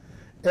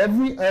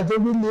 Every other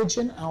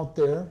religion out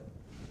there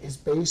is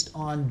based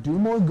on do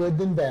more good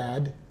than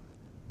bad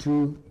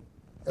to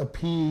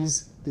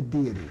appease the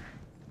deity.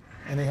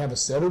 And they have a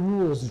set of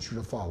rules that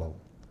you're to follow.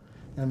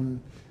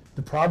 And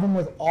the problem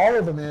with all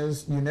of them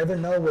is you never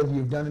know whether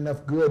you've done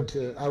enough good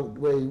to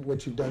outweigh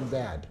what you've done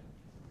bad.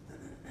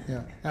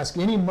 Ask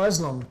any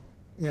Muslim,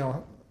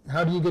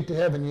 how do you get to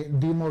heaven? You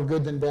do more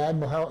good than bad?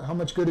 Well, how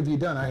much good have you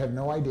done? I have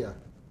no idea.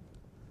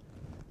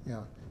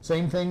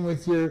 Same thing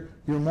with your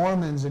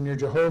Mormons and your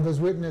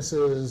Jehovah's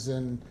Witnesses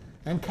and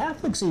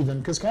Catholics even,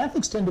 because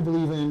Catholics tend to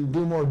believe in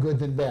do more good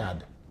than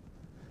bad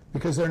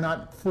because they're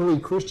not fully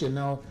Christian.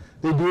 Now,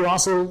 they do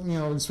also,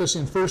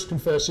 especially in First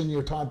Confession,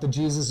 you're taught that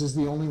Jesus is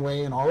the only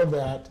way and all of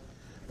that,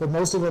 but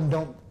most of them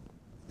don't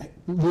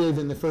live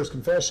in the First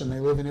Confession. They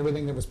live in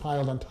everything that was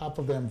piled on top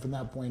of them from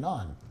that point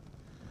on.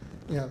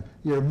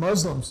 Your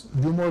Muslims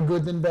do more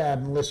good than bad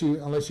unless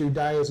you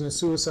die as in a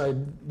suicide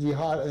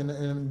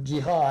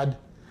jihad,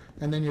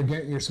 and then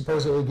you're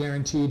supposedly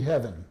guaranteed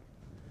heaven.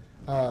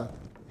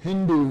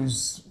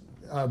 Hindus,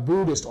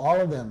 Buddhists, all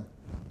of them,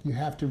 you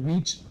have to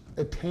reach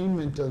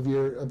attainment of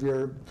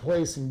your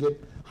place and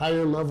get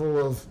higher level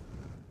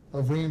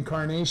of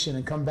reincarnation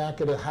and come back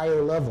at a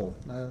higher level.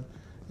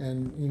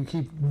 And you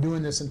keep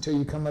doing this until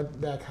you come up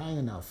back high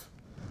enough.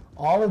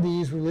 All of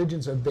these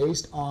religions are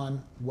based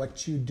on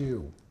what you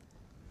do.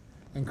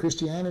 And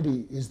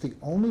Christianity is the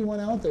only one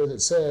out there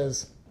that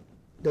says,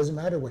 doesn't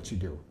matter what you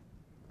do.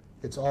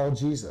 It's all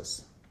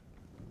Jesus.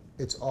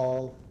 It's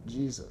all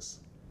Jesus.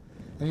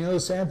 And the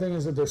sad thing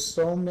is that there's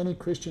so many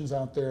Christians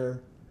out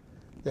there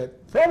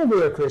that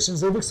probably are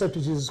Christians. They've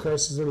accepted Jesus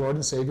Christ as their Lord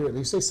and Savior, at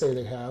least they say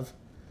they have,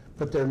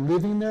 but they're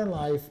living their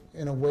life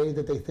in a way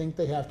that they think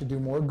they have to do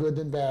more good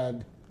than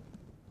bad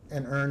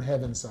and earn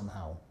heaven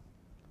somehow.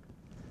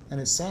 And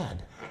it's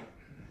sad.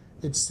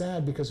 It's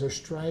sad because they're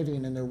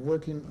striving and they're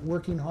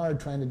working hard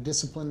trying to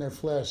discipline their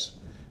flesh.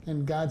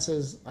 And God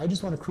says, I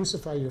just want to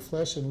crucify your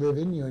flesh and live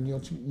in you and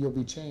you'll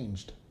be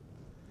changed.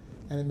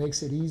 And it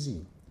makes it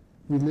easy.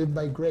 We live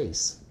by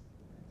grace.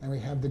 And we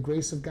have the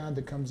grace of God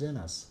that comes in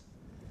us.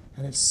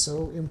 And it's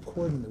so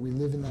important that we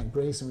live in that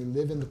grace and we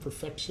live in the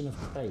perfection of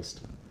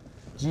Christ.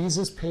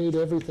 Jesus paid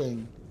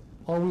everything.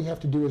 All we have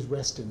to do is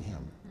rest in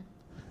him.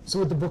 So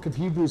what the book of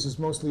Hebrews is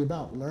mostly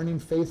about, learning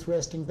faith,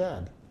 resting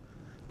God.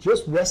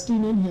 Just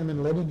resting in him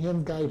and letting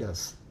him guide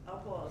us.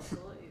 I'll fall asleep.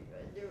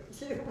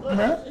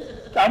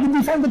 That would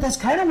be fun, but that's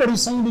kind of what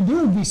he's saying to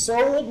do. Be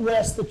so at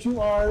rest that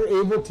you are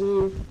able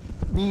to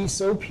be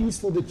so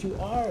peaceful that you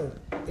are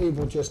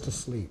able just to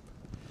sleep.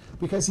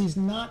 Because he's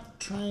not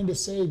trying to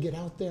say, get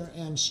out there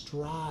and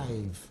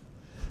strive.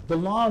 The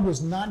law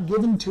was not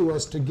given to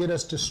us to get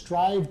us to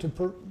strive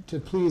to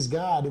please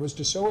God. It was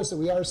to show us that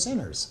we are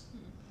sinners.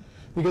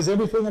 Because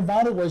everything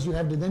about it was you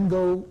had to then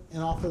go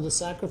and offer the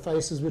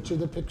sacrifices, which are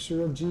the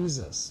picture of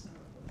Jesus.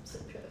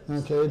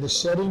 Okay, the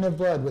shedding of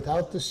blood.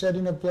 Without the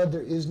shedding of blood,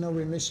 there is no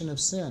remission of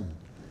sin.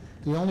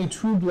 The only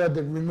true blood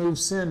that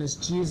removes sin is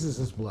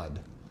Jesus' blood.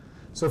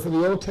 So for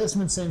the Old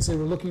Testament saints, they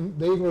were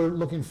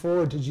looking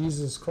forward to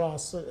Jesus'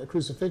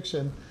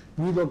 crucifixion.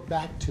 We look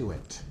back to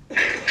it.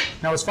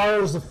 Now, as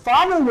far as the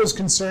Father was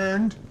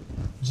concerned,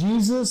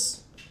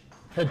 Jesus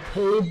had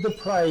paid the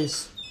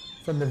price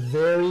from the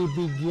very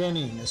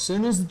beginning. As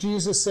soon as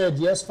Jesus said,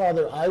 yes,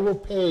 Father, I will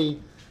pay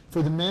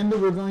for the men that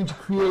we're going to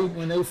create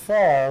when they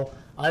fall,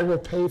 I will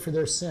pay for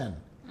their sin.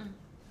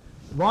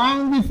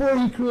 Long before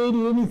he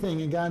created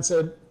anything, and God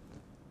said,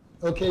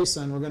 okay,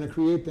 son, we're going to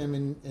create them,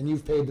 and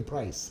you've paid the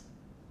price.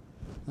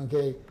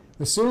 Okay?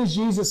 As soon as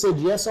Jesus said,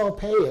 yes, I'll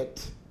pay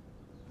it,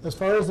 as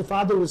far as the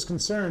Father was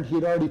concerned, he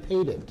had already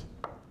paid it.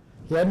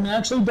 He hadn't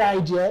actually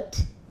died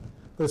yet,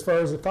 but as far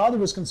as the Father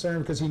was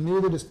concerned, because he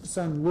knew that his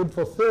Son would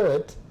fulfill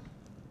it,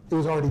 it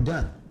was already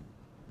done.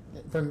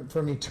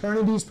 From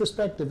eternity's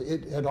perspective,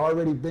 it had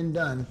already been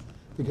done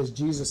because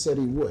Jesus said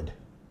he would.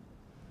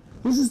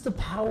 This is the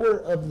power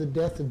of the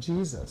death of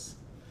Jesus.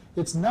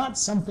 It's not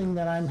something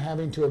that I'm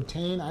having to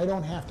obtain. I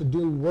don't have to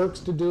do works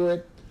to do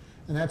it.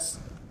 And that's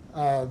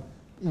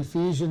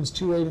Ephesians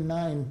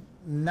 2:8-9.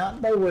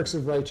 Not by works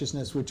of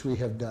righteousness which we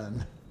have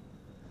done.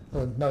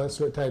 Oh, no, that's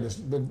what Titus.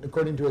 But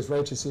according to his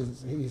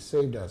righteousness, he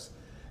saved us.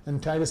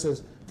 And Titus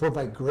says, for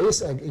by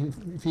grace,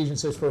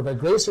 Ephesians says, for by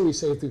grace are we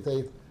saved through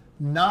faith,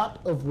 not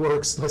of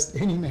works, lest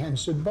any man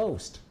should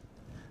boast.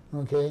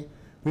 Okay?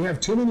 We have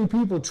too many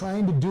people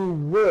trying to do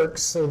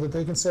works so that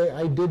they can say,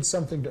 I did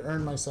something to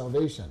earn my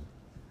salvation.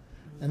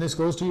 And this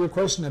goes to your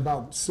question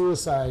about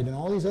suicide and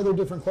all these other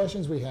different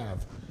questions we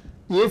have.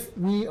 If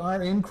we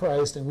are in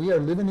Christ and we are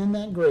living in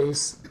that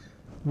grace,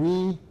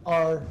 we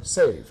are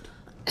saved.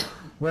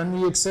 When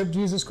we accept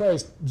Jesus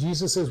Christ,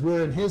 Jesus says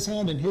we're in his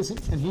hand and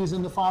he's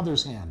in the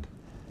Father's hand.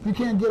 You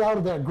can't get out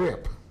of that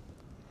grip.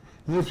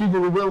 And there's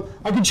people who will,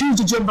 I can choose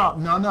to jump out.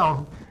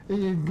 No.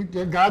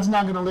 God's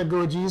not going to let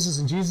go of Jesus,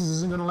 and Jesus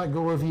isn't going to let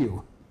go of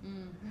you.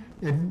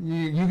 Mm-hmm.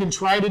 And you can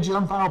try to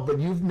jump out, but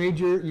you've made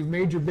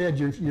your bed.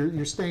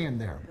 You're staying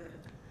there.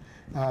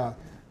 But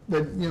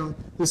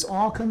this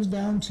all comes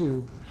down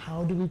to,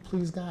 how do we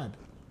please God?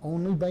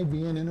 Only by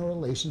being in a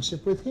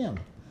relationship with him.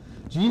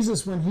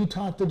 Jesus, when he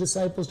taught the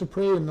disciples to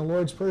pray in the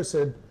Lord's Prayer,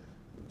 said,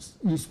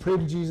 you pray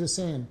to Jesus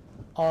saying,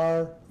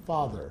 Our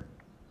Father.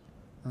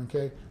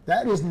 Okay?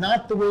 That is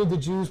not the way the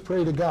Jews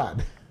pray to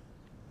God.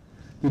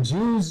 The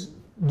Jews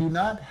do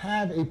not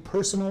have a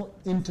personal,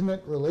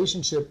 intimate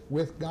relationship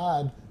with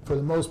God for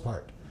the most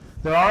part.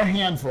 There are a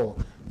handful.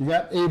 You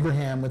got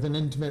Abraham with an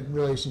intimate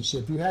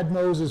relationship. You had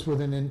Moses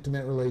with an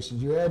intimate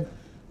relationship. You had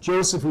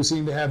Joseph, who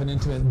seemed to have an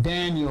intimate.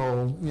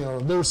 Daniel.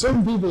 There were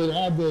certain people that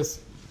had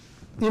this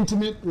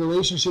intimate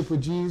relationship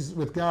with Jesus,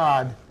 with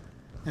God,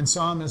 and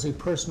saw him as a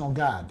personal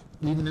God,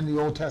 even in the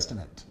Old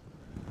Testament.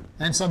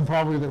 And some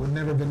probably that would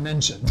never have been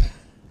mentioned.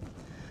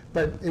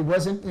 But it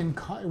wasn't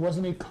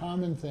a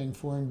common thing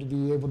for him to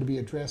be able to be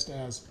addressed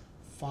as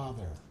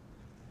Father.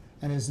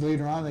 And as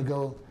later on they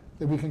go,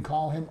 that we can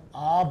call him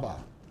Abba,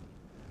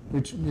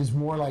 which is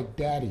more like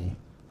Daddy.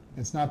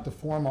 It's not the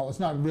formal, it's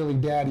not really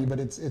Daddy, but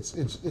it's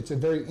a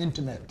very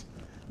intimate.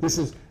 This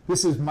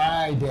is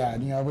my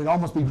dad. It would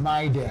almost be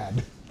my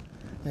dad.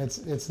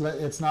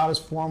 It's not as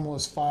formal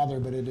as Father,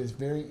 but it is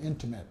very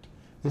intimate.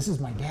 This is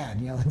my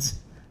dad.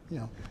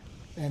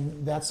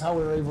 And that's how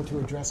we're able to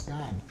address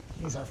God.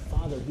 He's our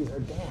Father. He's our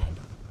dad.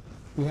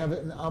 We have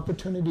an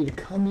opportunity to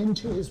come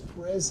into his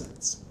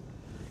presence.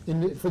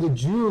 For the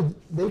Jew,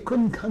 they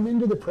couldn't come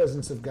into the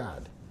presence of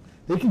God.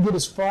 They could get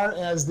as far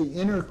as the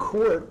inner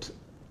court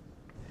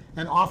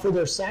and offer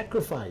their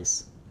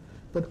sacrifice.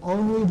 But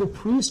only the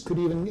priest could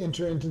even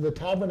enter into the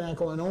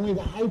tabernacle, and only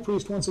the high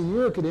priest once a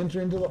year could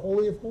enter into the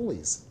Holy of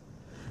Holies.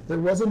 There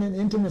wasn't an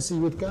intimacy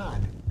with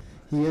God.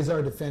 He is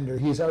our defender.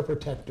 He's our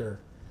protector.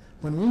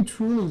 When we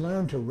truly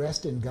learn to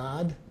rest in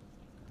God,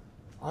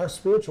 our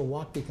spiritual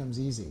walk becomes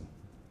easy.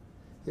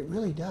 It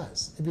really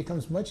does. It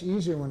becomes much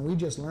easier when we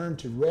just learn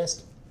to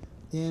rest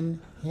in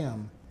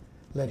him.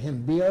 Let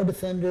him be our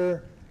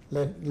defender.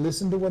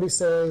 Listen to what he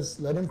says.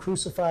 Let him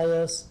crucify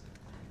us.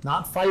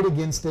 Not fight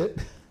against it.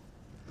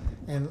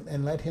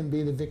 And let him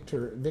be the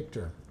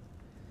victor.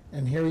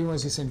 And here he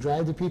was. He said,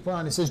 drive the people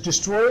on. He says,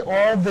 destroy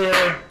all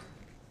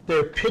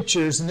their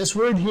pictures. And this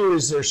word here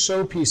is their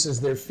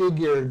showpieces, their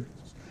figured,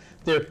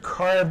 their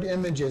carved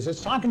images.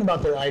 It's talking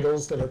about their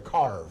idols that are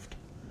carved.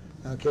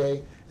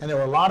 Okay? And there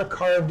were a lot of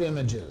carved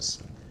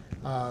images.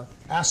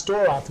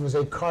 Astaroth was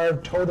a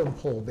carved totem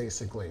pole,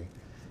 basically,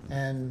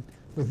 and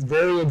with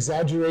very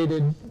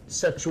exaggerated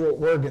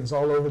sexual organs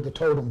all over the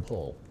totem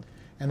pole.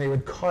 And they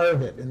would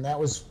carve it, and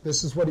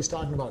this is what he's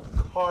talking about,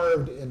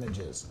 carved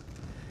images.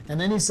 And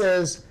then he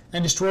says,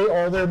 and destroy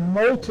all their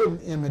molten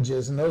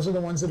images, and those are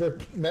the ones that are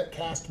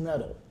cast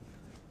metal.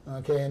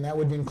 Okay, and that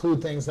would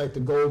include things like the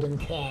golden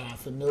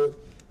calf, and it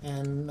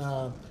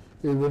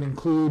would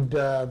include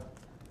the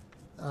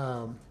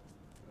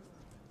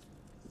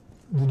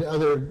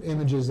other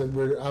images that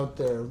were out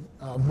there.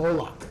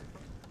 Moloch.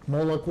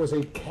 Moloch was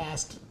a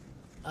cast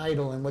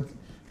idol,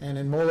 and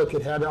in Moloch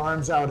it had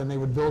arms out, and they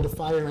would build a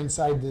fire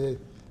inside the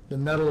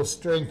metal of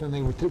strength, and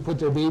they would put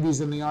their babies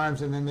in the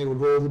arms, and then they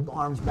would roll the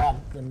arms back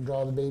and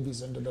draw the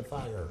babies into the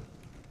fire.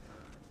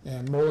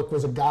 And Moloch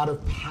was a god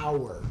of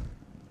power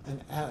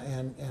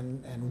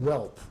and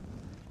wealth,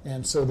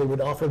 and so they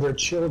would offer their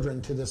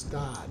children to this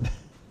god.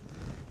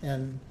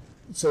 And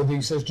so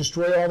he says,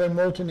 destroy all their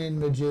molten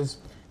images,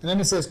 And then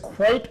it says,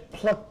 quite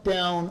plucked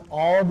down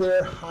all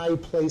their high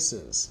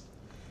places.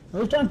 Now,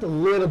 we've talked a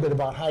little bit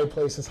about high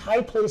places.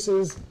 High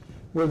places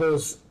were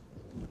those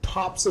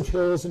tops of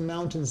hills and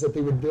mountains that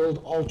they would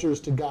build altars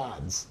to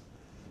gods.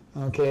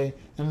 Okay?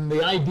 And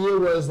the idea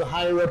was the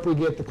higher up we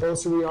get, the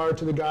closer we are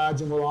to the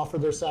gods, and we'll offer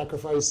their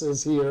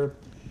sacrifices here.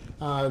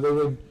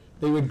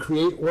 They would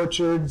create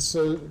orchards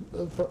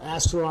for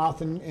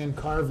Astaroth and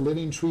carve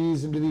living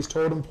trees into these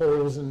totem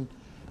poles and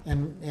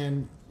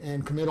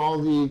commit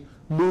all the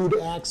lewd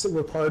acts that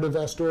were part of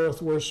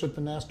Astaroth worship.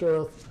 And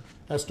Astaroth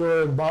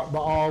and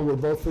Baal were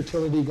both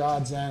fertility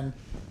gods, and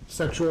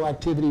sexual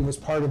activity was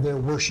part of their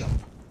worship.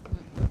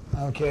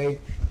 Okay?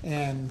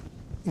 And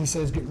he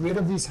says, get rid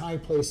of these high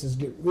places,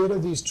 get rid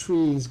of these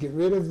trees, get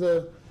rid of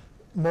the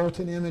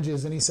molten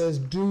images. And he says,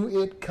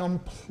 do it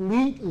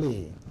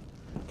completely.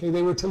 Okay,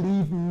 they were to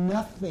leave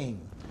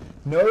nothing.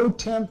 No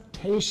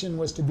temptation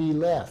was to be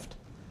left.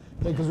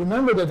 Okay, because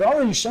remember, they've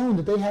already shown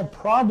that they had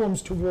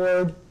problems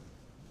toward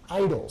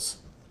idols.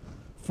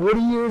 40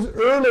 years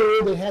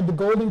earlier, they had the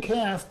golden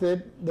calf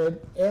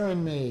that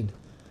Aaron made.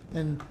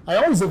 And I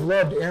always have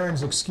loved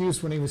Aaron's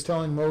excuse when he was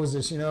telling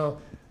Moses,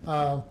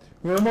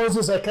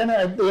 Moses,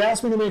 they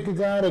asked me to make a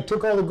god, I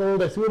took all the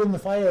gold, I threw it in the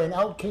fire, and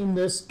out came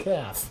this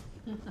calf.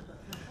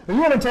 If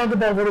you want to talk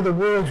about one of the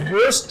world's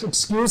worst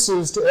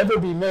excuses to ever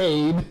be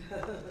made,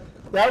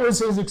 that was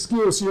his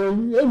excuse. Hey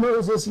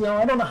Moses,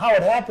 I don't know how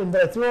it happened,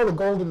 but I threw all the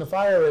gold in the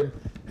fire, and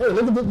hey,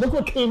 look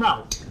what came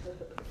out.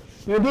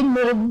 It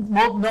didn't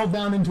melt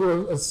down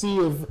into a sea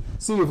of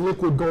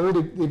liquid gold.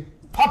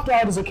 It popped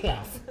out as a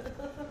calf.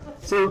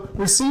 So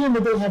we're seeing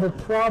that they have a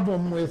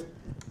problem with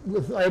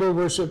idol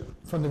worship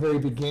from the very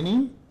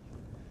beginning.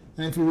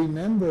 And if you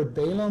remember,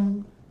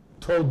 Balaam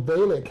told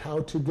Balak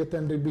how to get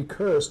them to be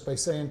cursed by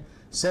saying,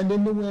 send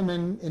in the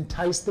women,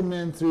 entice the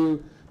men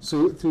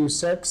through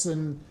sex,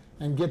 and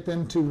get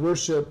them to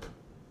worship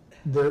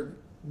the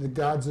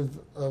gods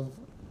of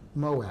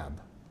Moab.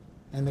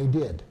 And they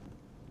did.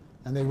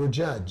 And they were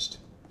judged.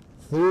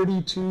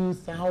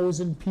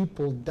 32,000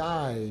 people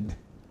died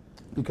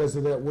because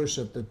of that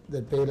worship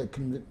that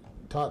Balaam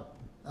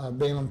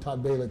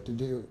taught Balak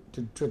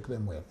to trick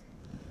them with.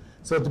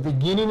 So at the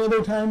beginning of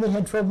their time, they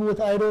had trouble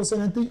with idols,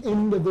 and at the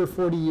end of their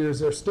 40 years,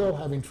 they're still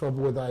having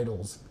trouble with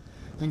idols.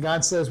 And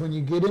God says, when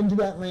you get into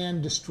that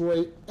land,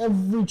 destroy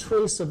every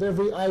trace of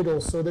every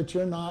idol so that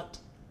you're not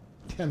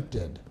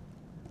tempted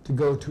to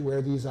go to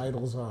where these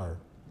idols are.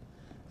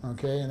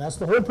 Okay, and that's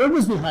the whole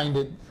purpose behind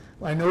it.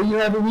 I know you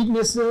have a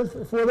weakness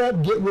for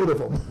that, get rid of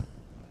them.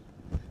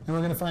 And we're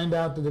going to find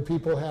out that the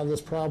people have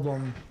this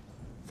problem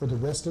for the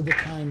rest of the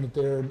time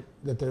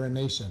that they're a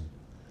nation.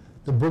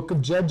 The book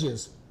of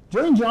Judges.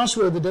 During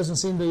Joshua, it doesn't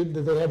seem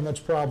that they had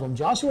much problem.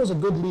 Joshua was a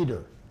good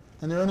leader,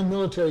 and they're in a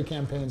military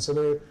campaign, so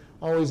they're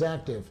always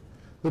active.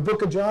 The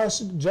book of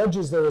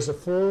Judges, there was a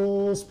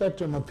full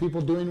spectrum of people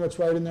doing what's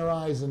right in their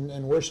eyes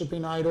and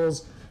worshiping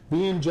idols,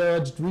 being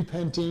judged,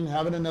 repenting,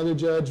 having another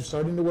judge,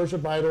 starting to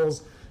worship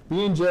idols,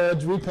 being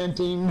judged,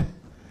 repenting.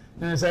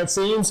 And it's that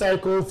same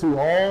cycle through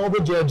all the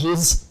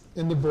judges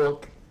in the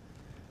book.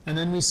 And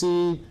then we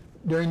see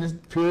during the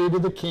period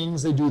of the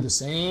kings, they do the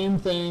same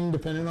thing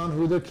depending on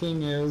who their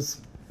king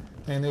is.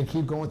 And they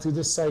keep going through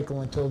this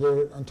cycle until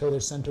they're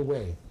sent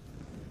away.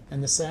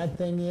 And the sad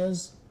thing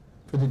is,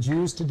 for the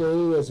Jews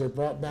today, as they're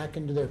brought back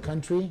into their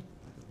country,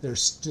 they're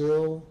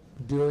still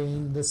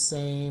doing the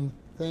same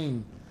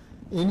thing.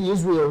 In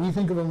Israel, we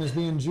think of them as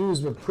being Jews,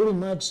 but pretty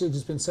much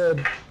it's been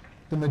said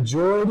the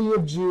majority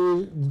of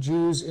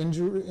Jews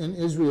in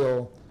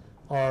Israel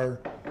are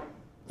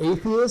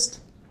atheist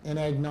and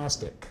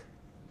agnostic.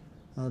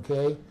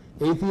 Okay?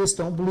 Atheists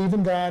don't believe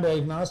in God.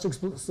 Agnostics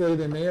say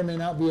there may or may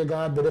not be a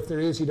God, but if there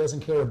is, he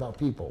doesn't care about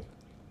people.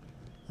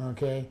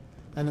 Okay?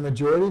 And the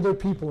majority of their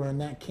people are in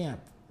that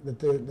camp, that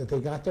they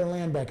got their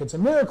land back. It's a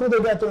miracle they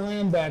got their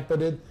land back,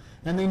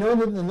 and they know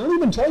that, and they'll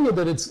even tell you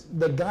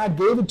that God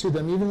gave it to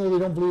them, even though they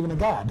don't believe in a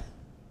God.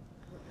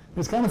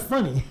 It's kind of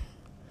funny.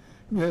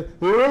 They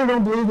really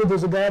don't believe that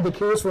there's a God that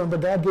cares for them,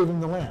 but God gave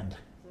them the land.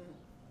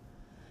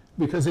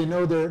 Because they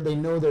know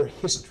their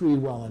history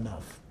well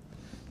enough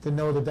to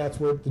know that that's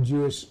what the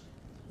Jewish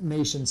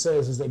nation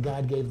says, is that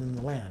God gave them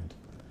the land.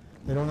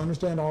 They don't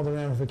understand all the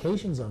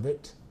ramifications of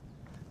it,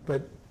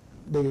 but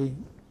they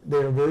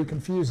are very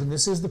confused, and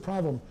this is the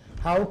problem.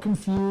 How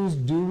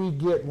confused do we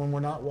get when we're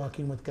not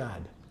walking with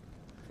God?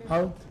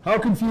 How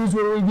confused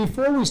were we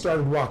before we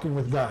started walking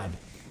with God?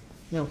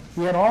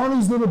 We had all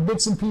these little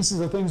bits and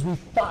pieces of things we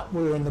thought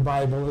were in the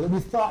Bible, that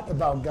we thought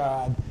about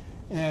God,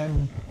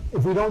 and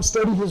if we don't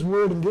study His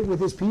Word and get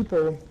with His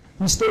people,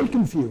 we stay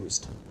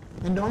confused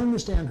and don't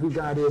understand who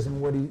God is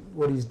and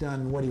what He's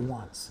done and what He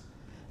wants.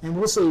 And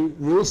we'll say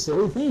really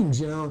silly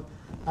things,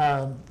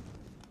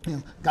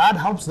 God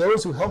helps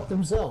those who help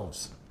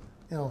themselves.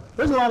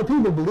 There's a lot of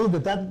people who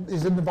believe that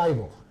is in the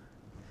Bible.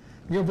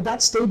 But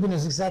that statement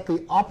is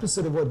exactly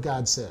opposite of what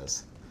God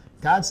says.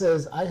 God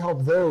says, I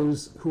help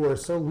those who are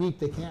so weak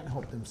they can't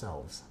help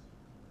themselves.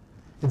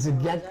 It's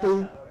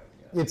exactly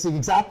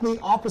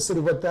opposite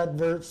of what that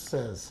verse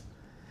says.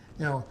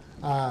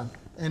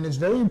 And it's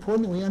very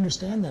important that we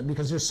understand that,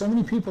 because there's so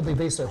many people, they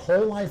base their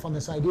whole life on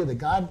this idea that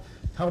God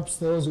helps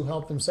those who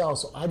help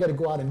themselves. So I got to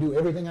go out and do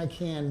everything I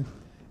can,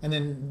 and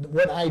then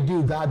what I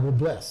do, God will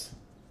bless.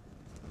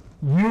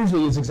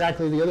 Usually it's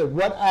exactly the other.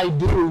 What I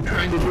do,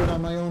 trying to do it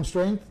on my own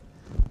strength,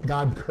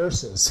 God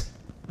curses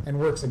and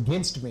works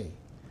against me,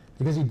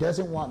 because he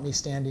doesn't want me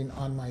standing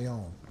on my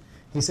own.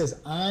 He says,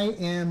 I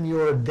am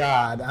your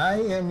God. I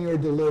am your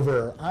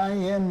deliverer. I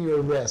am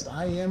your rest.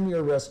 I am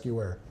your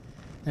rescuer.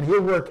 And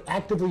he'll work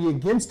actively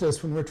against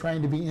us when we're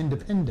trying to be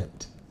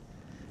independent.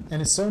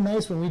 And it's so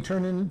nice when we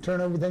turn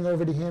everything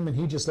over to him, and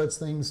he just lets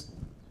things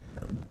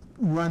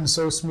run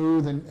so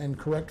smooth and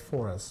correct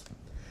for us.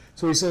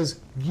 So he says,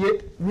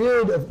 get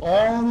rid of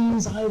all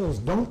these idols.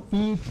 Don't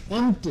be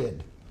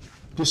tempted.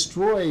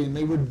 Destroy, and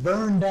they would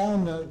burn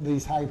down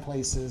these high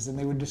places, and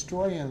they would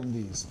destroy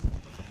these.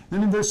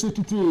 Then in verse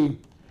 53,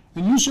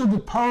 and you shall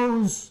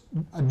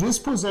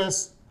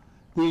dispossess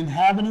the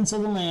inhabitants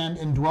of the land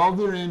and dwell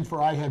therein,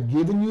 for I have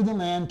given you the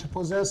land to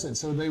possess it.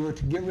 So they were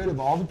to get rid of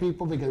all the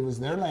people because it was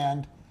their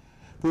land.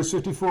 Verse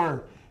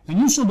 54, and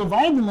you shall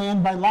divide the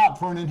land by lot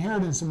for an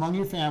inheritance among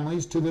your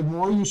families. To the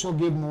more you shall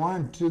give more,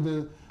 and to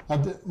the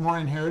more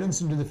inheritance,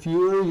 and to the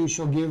fewer you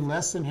shall give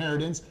less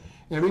inheritance.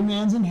 Every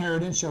man's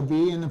inheritance shall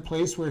be in the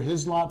place where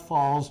his lot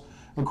falls.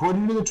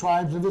 According to the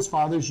tribes of his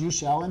fathers you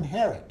shall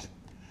inherit.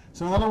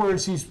 So in other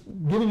words, he's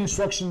giving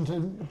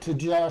instruction to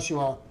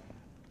Joshua.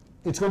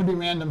 It's going to be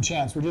random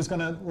chance. We're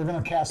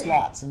going to cast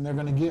lots, and they're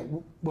going to get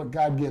what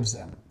God gives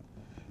them.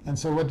 And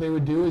so what they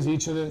would do is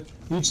each of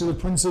the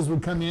princes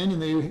would come in,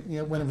 and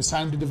they, when it was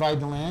time to divide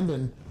the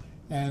land,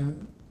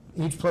 and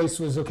each place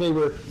was, okay,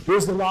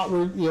 here's the lot,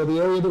 the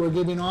area that we're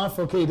giving off.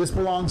 Okay, this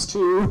belongs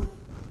to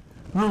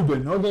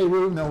Reuben. Okay,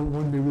 Reuben. No, it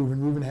wouldn't be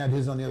Reuben. Reuben had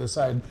his on the other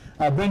side.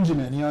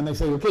 Benjamin. And they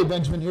say, okay,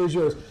 Benjamin, here's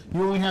yours.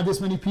 You only have this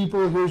many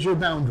people. Here's your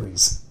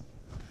boundaries.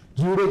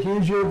 Judah,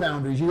 here's your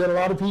boundaries. You got a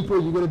lot of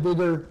people. You got a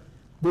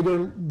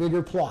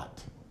bigger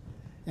plot.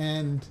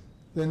 And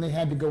then they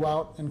had to go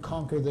out and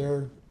conquer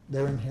their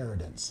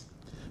inheritance.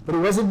 But it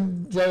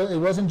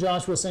wasn't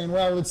Joshua saying,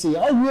 well, let's see,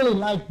 I really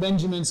like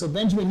Benjamin, so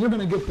Benjamin, you're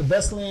going to get the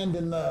best land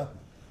in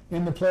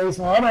the place.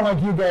 Well, I don't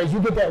like you guys. You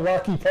get that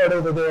rocky part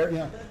over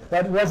there.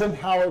 That wasn't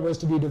how it was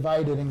to be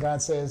divided. And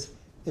God says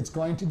it's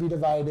going to be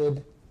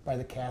divided by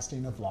the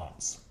casting of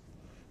lots.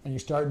 And you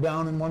start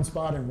down in one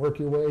spot and work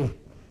your way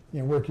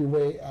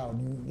out,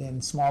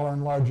 and smaller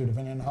and larger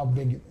depending on how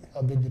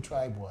big the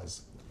tribe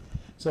was.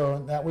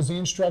 So that was the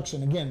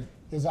instruction. Again,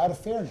 is out of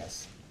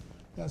fairness.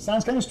 It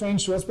sounds kind of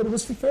strange to us, but it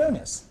was for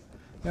fairness.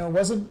 It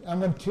wasn't, I'm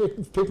going to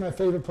pick my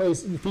favorite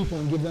people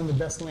and give them the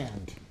best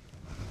land.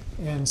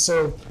 And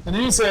then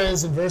he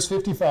says in verse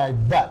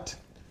 55, but.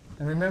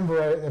 And remember,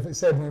 if it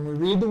said, when we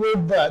read the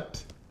word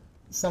but,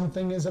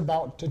 something is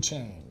about to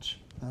change.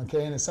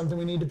 Okay, and it's something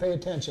we need to pay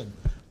attention.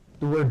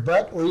 The word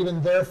but, or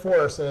even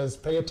therefore, says,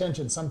 pay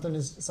attention,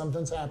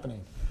 something's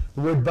happening.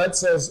 The word but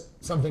says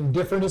something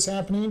different is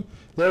happening.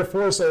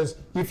 Therefore says,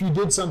 if you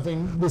did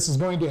something, this is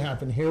going to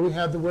happen. Here we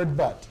have the word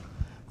but.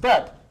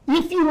 But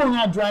if you will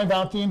not drive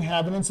out the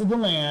inhabitants of the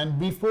land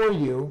before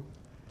you,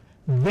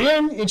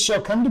 then it shall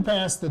come to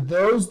pass that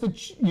those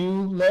that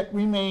you let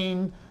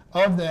remain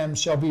of them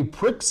shall be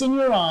pricks in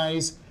your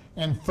eyes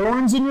and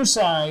thorns in your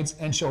sides,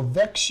 and shall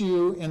vex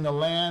you in the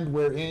land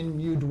wherein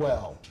you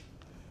dwell.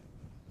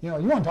 You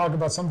want to talk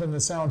about something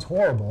that sounds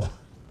horrible.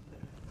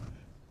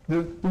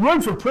 The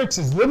word for pricks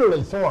is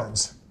literally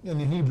thorns in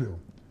the Hebrew.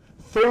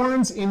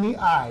 Thorns in the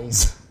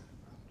eyes.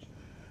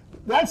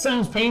 That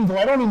sounds painful.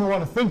 I don't even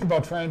want to think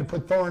about trying to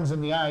put thorns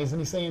in the eyes.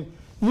 And he's saying,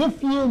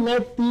 if you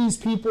let these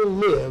people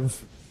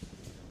live,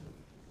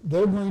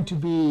 they're going to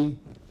be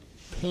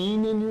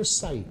pain in your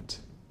sight,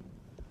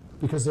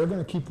 because they're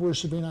going to keep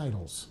worshiping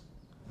idols.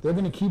 They're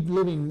going to keep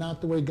living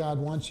not the way God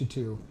wants you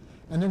to,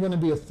 and they're going to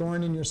be a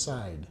thorn in your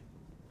side.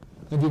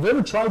 If you've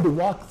ever tried to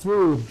walk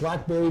through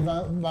blackberry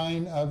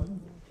vine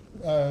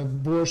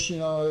bush,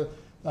 or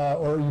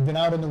you've been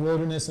out in the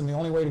wilderness and the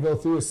only way to go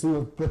through is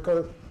through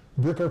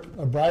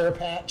a briar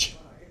patch,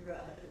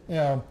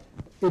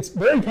 it's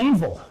very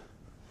painful.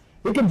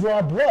 It can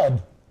draw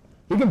blood.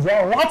 It can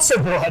draw lots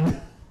of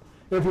blood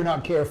if you're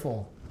not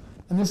careful.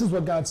 And this is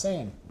what God's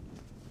saying.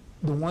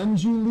 The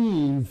ones you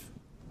leave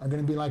are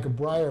going to be like a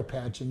briar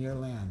patch in your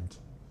land.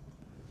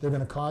 They're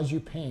going to cause you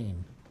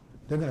pain.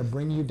 They're going to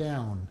bring you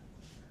down.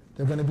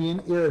 They're going to be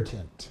an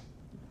irritant.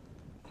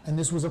 And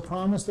this was a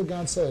promise that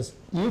God says,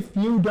 if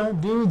you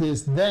don't do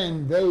this,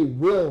 then they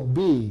will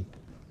be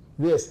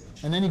this.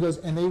 And then he goes,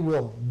 and they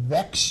will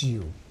vex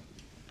you.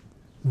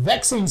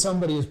 Vexing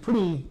somebody is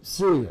pretty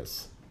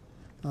serious.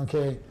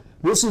 Okay?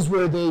 This is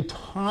where they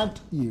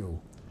taunt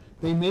you.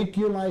 They make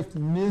your life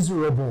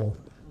miserable.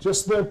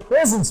 Just their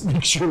presence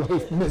makes your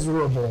life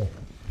miserable,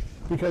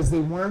 because they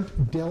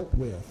weren't dealt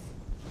with.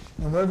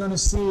 And we're going to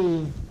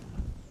see,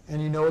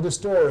 and you know the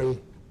story,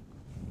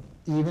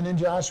 even in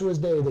Joshua's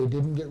day, they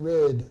didn't get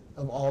rid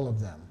of all of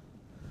them.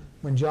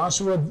 When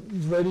Joshua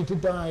is ready to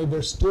die,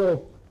 there's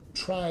still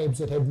tribes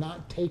that have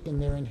not taken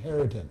their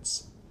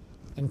inheritance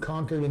and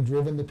conquered and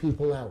driven the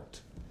people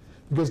out.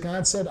 Because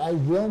God said, I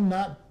will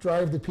not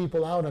drive the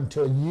people out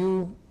until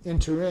you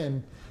enter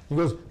in. He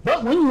goes,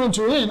 but when you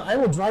enter in, I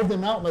will drive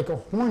them out like a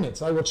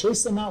hornets. I will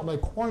chase them out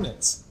like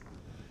hornets.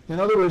 In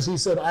other words, he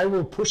said, I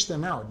will push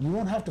them out. You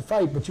won't have to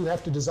fight, but you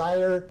have to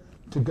desire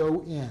to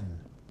go in.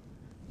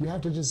 You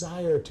have to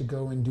desire to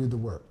go and do the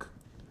work.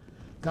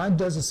 God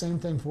does the same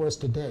thing for us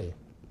today.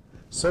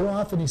 So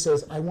often he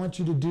says, I want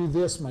you to do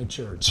this, my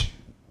church.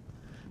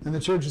 And the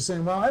church is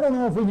saying, well, I don't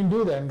know if we can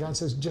do that. And God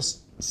says,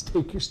 just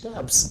take your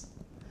steps.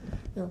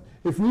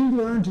 If we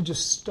learn to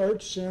just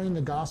start sharing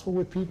the gospel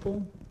with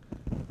people,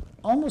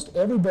 almost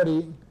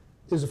everybody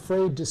is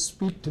afraid to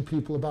speak to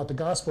people about the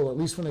gospel, at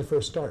least when they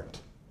first start.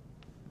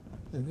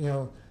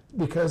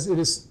 Because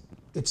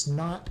it's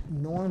not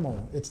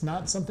normal. It's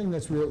not something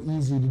that's real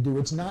easy to do.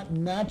 It's not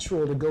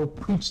natural to go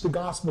preach the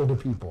gospel to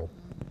people.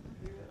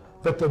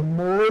 But the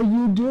more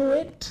you do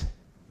it,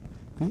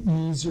 the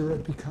easier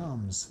it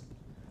becomes.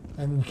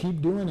 And you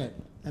keep doing it,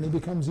 and it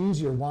becomes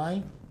easier.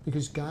 Why?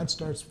 Because God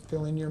starts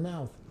filling your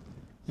mouth.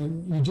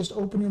 And you just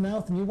open your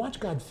mouth and you watch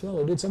God fill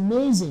it. It's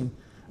amazing.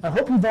 I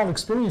hope you've all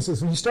experienced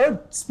this. When you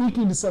start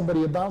speaking to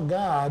somebody about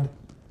God,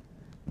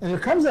 and there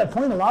comes that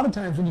point a lot of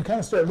times when you kind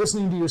of start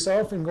listening to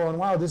yourself and going,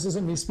 wow, this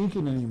isn't me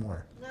speaking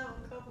anymore. No,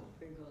 a couple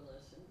people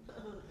listen.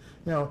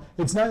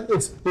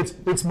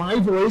 It's my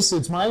voice,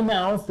 it's my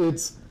mouth,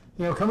 it's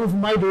coming from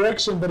my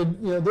direction,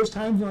 but there's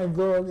times when I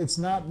go, it's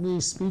not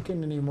me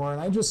speaking anymore, and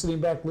I'm just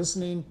sitting back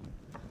listening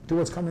to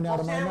what's coming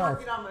out of my I'm mouth.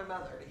 working on my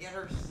mother to get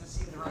her to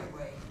see the right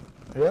way.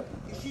 Yep.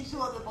 If she's the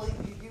one that believes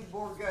you do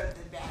more good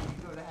than bad,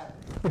 you go to heaven.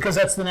 Because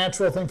that's the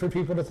natural thing for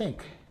people to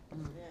think.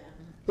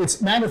 Yeah.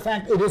 It's, matter of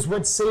fact, it is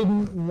what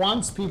Satan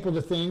wants people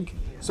to think.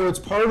 So it's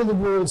part of the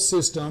world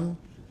system,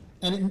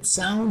 and it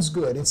sounds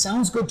good. It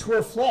sounds good to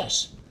our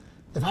flesh.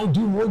 If I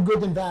do more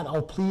good than bad,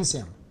 I'll please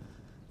him.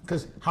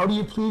 Because how do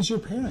you please your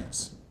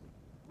parents?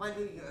 I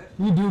do good.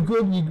 You do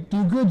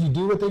good, you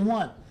do what they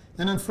want.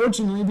 And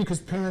unfortunately, because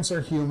parents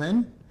are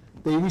human,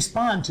 they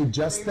respond to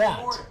just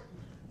that.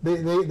 They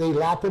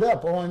lap it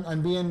up. Oh,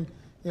 I'm being,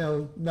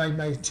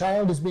 my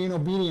child is being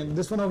obedient.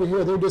 This one over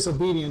here, they're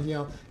disobedient.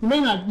 You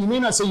may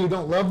not say you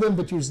don't love them,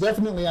 but you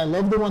definitely, I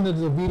love the one that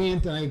is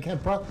obedient, and I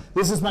can't.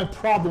 This is my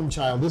problem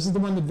child. This is the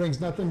one that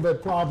brings nothing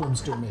but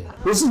problems to me.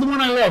 This is the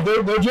one I love.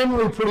 They're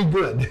generally pretty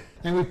good,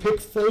 and we pick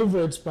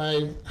favorites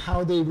by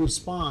how they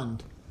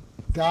respond.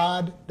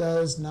 God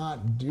does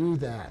not do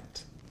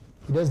that.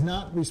 He does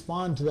not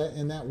respond to that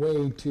in that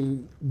way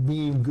to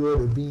being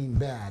good or being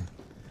bad.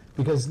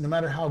 Because no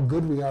matter how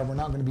good we are, we're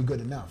not going to be good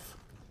enough.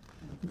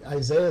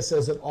 Isaiah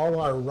says that all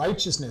our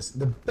righteousness,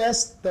 the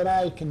best that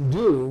I can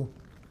do,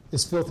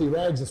 is filthy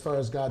rags as far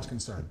as God's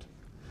concerned.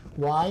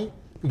 Why?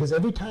 Because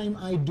every time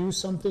I do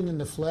something in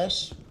the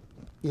flesh,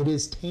 it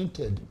is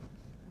tainted.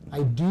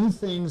 I do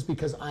things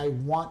because I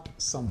want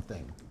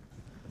something.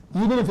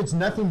 Even if it's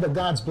nothing but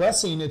God's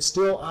blessing, it's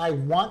still I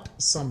want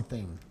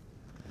something.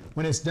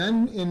 When it's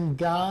done in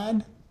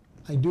God,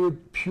 I do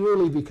it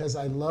purely because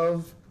I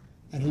love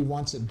and He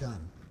wants it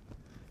done.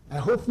 I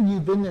hope that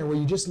you've been there where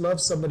you just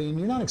love somebody and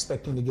you're not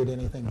expecting to get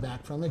anything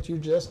back from it. You're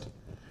just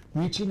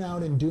reaching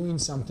out and doing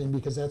something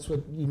because that's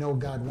what you know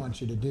God wants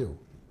you to do.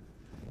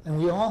 And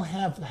we all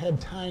have had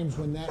times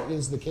when that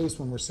is the case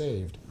when we're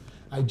saved.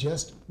 I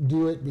just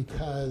do it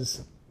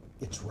because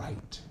it's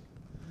right.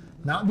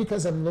 Not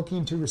because I'm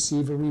looking to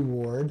receive a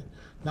reward,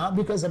 not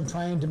because I'm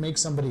trying to make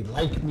somebody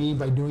like me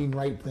by doing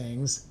right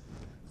things,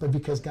 but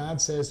because God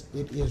says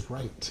it is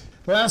right.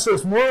 The last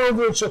verse,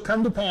 moreover it shall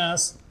come to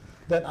pass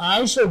that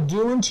I shall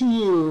do unto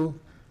you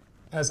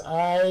as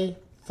I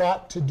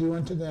thought to do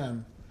unto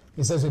them.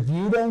 He says, if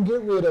you don't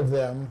get rid of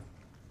them,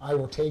 I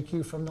will take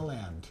you from the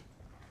land.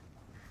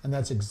 And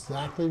that's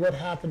exactly what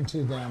happened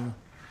to them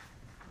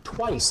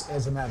twice,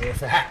 as a matter of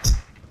fact.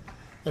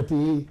 At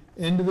the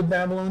end of the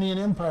Babylonian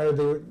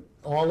Empire,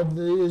 all of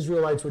the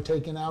Israelites were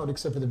taken out,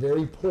 except for the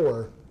very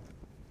poor,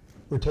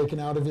 were taken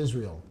out of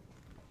Israel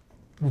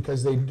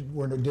because they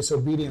were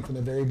disobedient from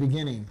the very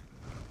beginning.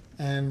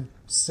 And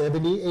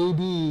 70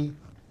 AD,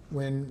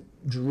 when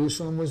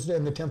Jerusalem was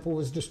and the temple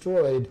was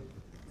destroyed,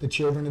 the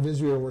children of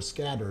Israel were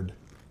scattered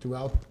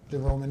throughout the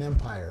Roman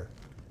Empire,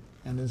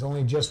 and has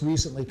only just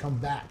recently come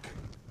back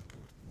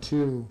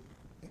to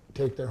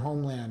take their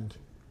homeland.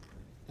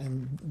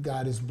 And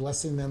God is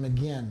blessing them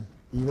again,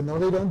 even though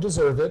they don't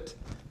deserve it,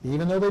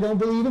 even though they don't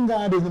believe in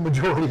God in the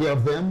majority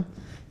of them,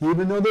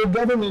 even though their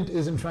government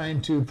isn't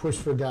trying to push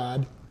for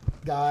God,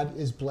 God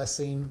is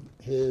blessing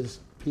His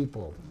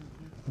people.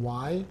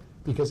 Why?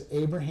 Because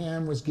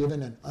Abraham was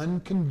given an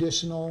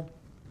unconditional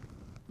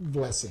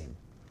blessing.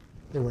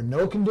 There were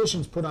no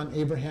conditions put on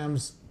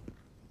Abraham's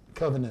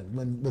covenant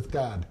with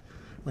God.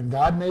 When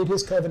God made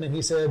His covenant,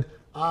 He said,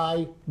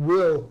 I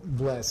will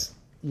bless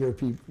your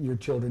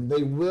children.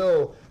 They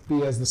will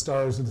be as the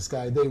stars of the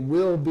sky. They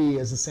will be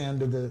as the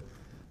sand of the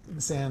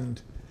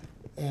sand.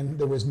 And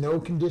there was no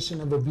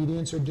condition of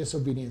obedience or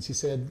disobedience. He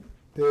said,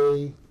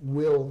 they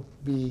will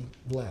be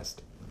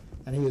blessed.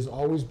 And He has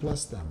always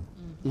blessed them.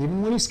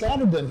 Even when He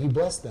scattered them, He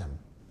blessed them.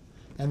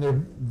 And they're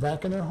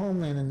back in their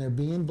homeland and they're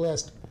being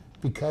blessed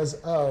because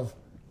of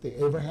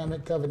the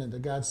Abrahamic covenant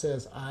that God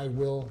says, I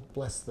will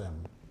bless them.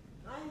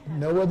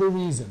 No other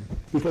reason.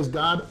 Because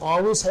God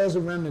always has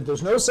a remnant.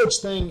 There's no such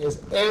thing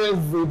as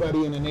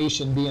everybody in a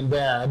nation being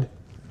bad.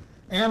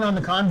 And on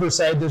the converse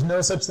side, there's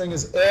no such thing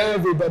as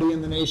everybody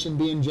in the nation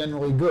being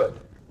generally good.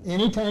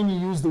 Anytime you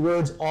use the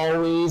words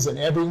always and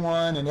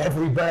everyone and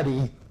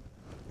everybody,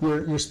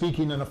 you're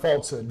speaking in a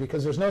falsehood,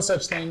 because there's no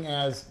such thing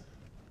as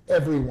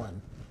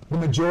everyone. The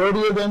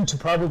majority of them, to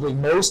probably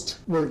most,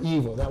 were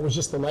evil. That was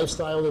just the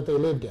lifestyle that they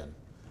lived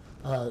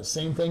in.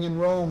 Same thing in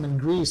Rome and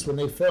Greece when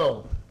they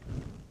fell.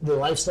 The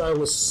lifestyle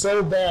was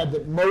so bad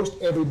that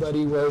most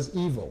everybody was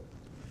evil.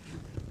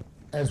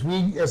 As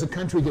we, as a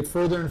country, get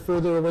further and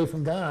further away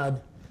from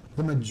God,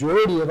 the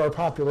majority of our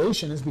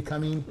population is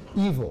becoming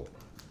evil.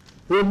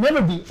 It will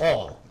never be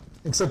all,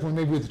 except when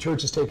maybe the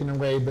church is taken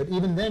away, but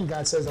even then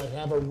God says, I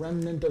have a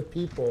remnant of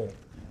people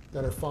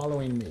that are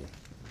following me.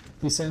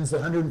 He sends the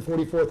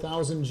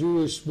 144,000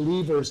 Jewish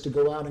believers to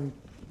go out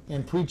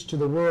and preach to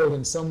the world,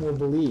 and some will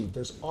believe.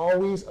 There's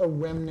always a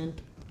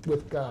remnant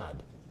with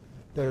God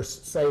that are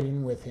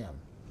siding with him.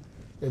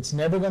 It's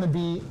never going to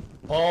be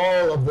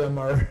all of them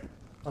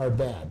are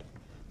bad.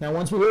 Now,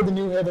 once we have the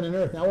new heaven and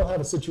earth, now we'll have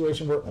a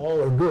situation where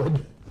all are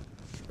good,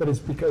 but it's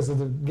because of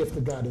the gift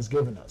that God has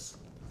given us.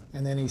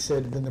 And then he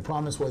said, then the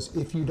promise was,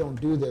 if you don't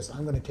do this,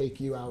 I'm going to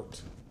take you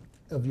out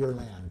of your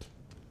land.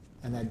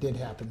 And that did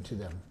happen to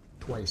them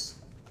twice.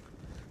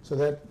 So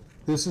that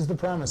this is the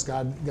promise.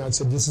 God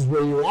said, this is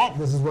where you're at,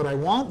 this is what I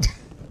want.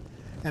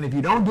 And if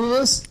you don't do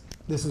this,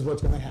 this is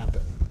what's going to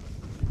happen.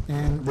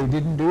 And they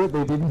didn't do it,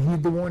 they didn't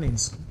heed the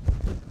warnings.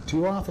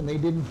 Too often they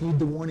didn't heed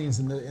the warnings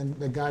and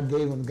that God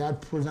gave them. God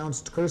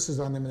pronounced curses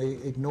on them and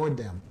they ignored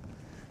them.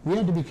 We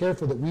have to be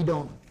careful that we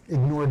don't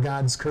ignore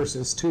God's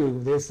curses too.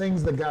 There's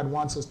things that God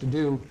wants us to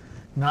do,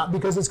 not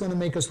because it's going to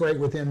make us right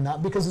with him,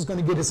 not because it's going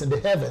to get us into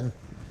heaven,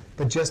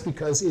 but just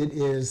because it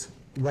is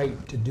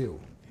right to do.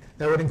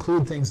 That would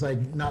include things like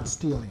not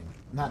stealing,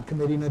 not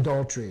committing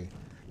adultery,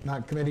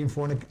 not committing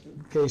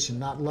fornication,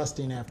 not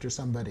lusting after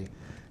somebody.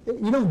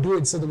 You don't do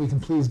it so that we can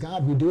please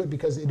God. We do it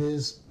because it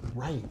is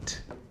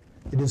right.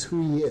 It is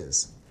who he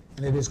is,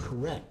 and it is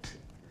correct.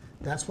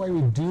 That's why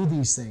we do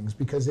these things,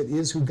 because it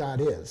is who God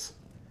is.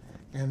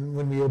 And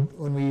when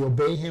we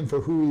obey him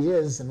for who he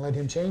is and let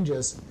him change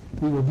us,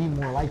 we will be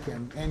more like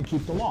him and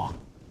keep the law.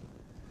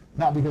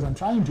 Not because I'm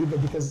trying to,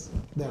 but because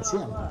that's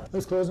him.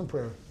 Let's close in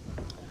prayer.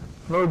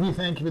 Lord, we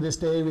thank you for this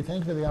day. We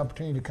thank you for the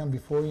opportunity to come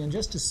before you and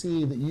just to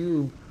see that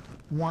you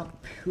want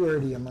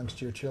purity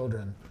amongst your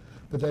children,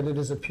 but that it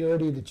is a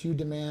purity that you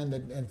demand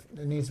and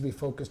it needs to be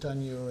focused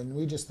on you. And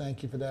we just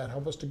thank you for that.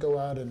 Help us to go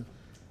out and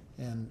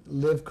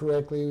live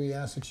correctly. We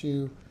ask that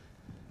you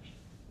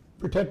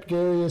protect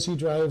Gary as he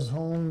drives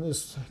home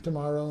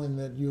tomorrow, and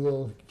that you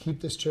will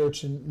keep this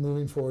church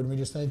moving forward. And we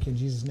just thank you in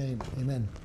Jesus' name. Amen.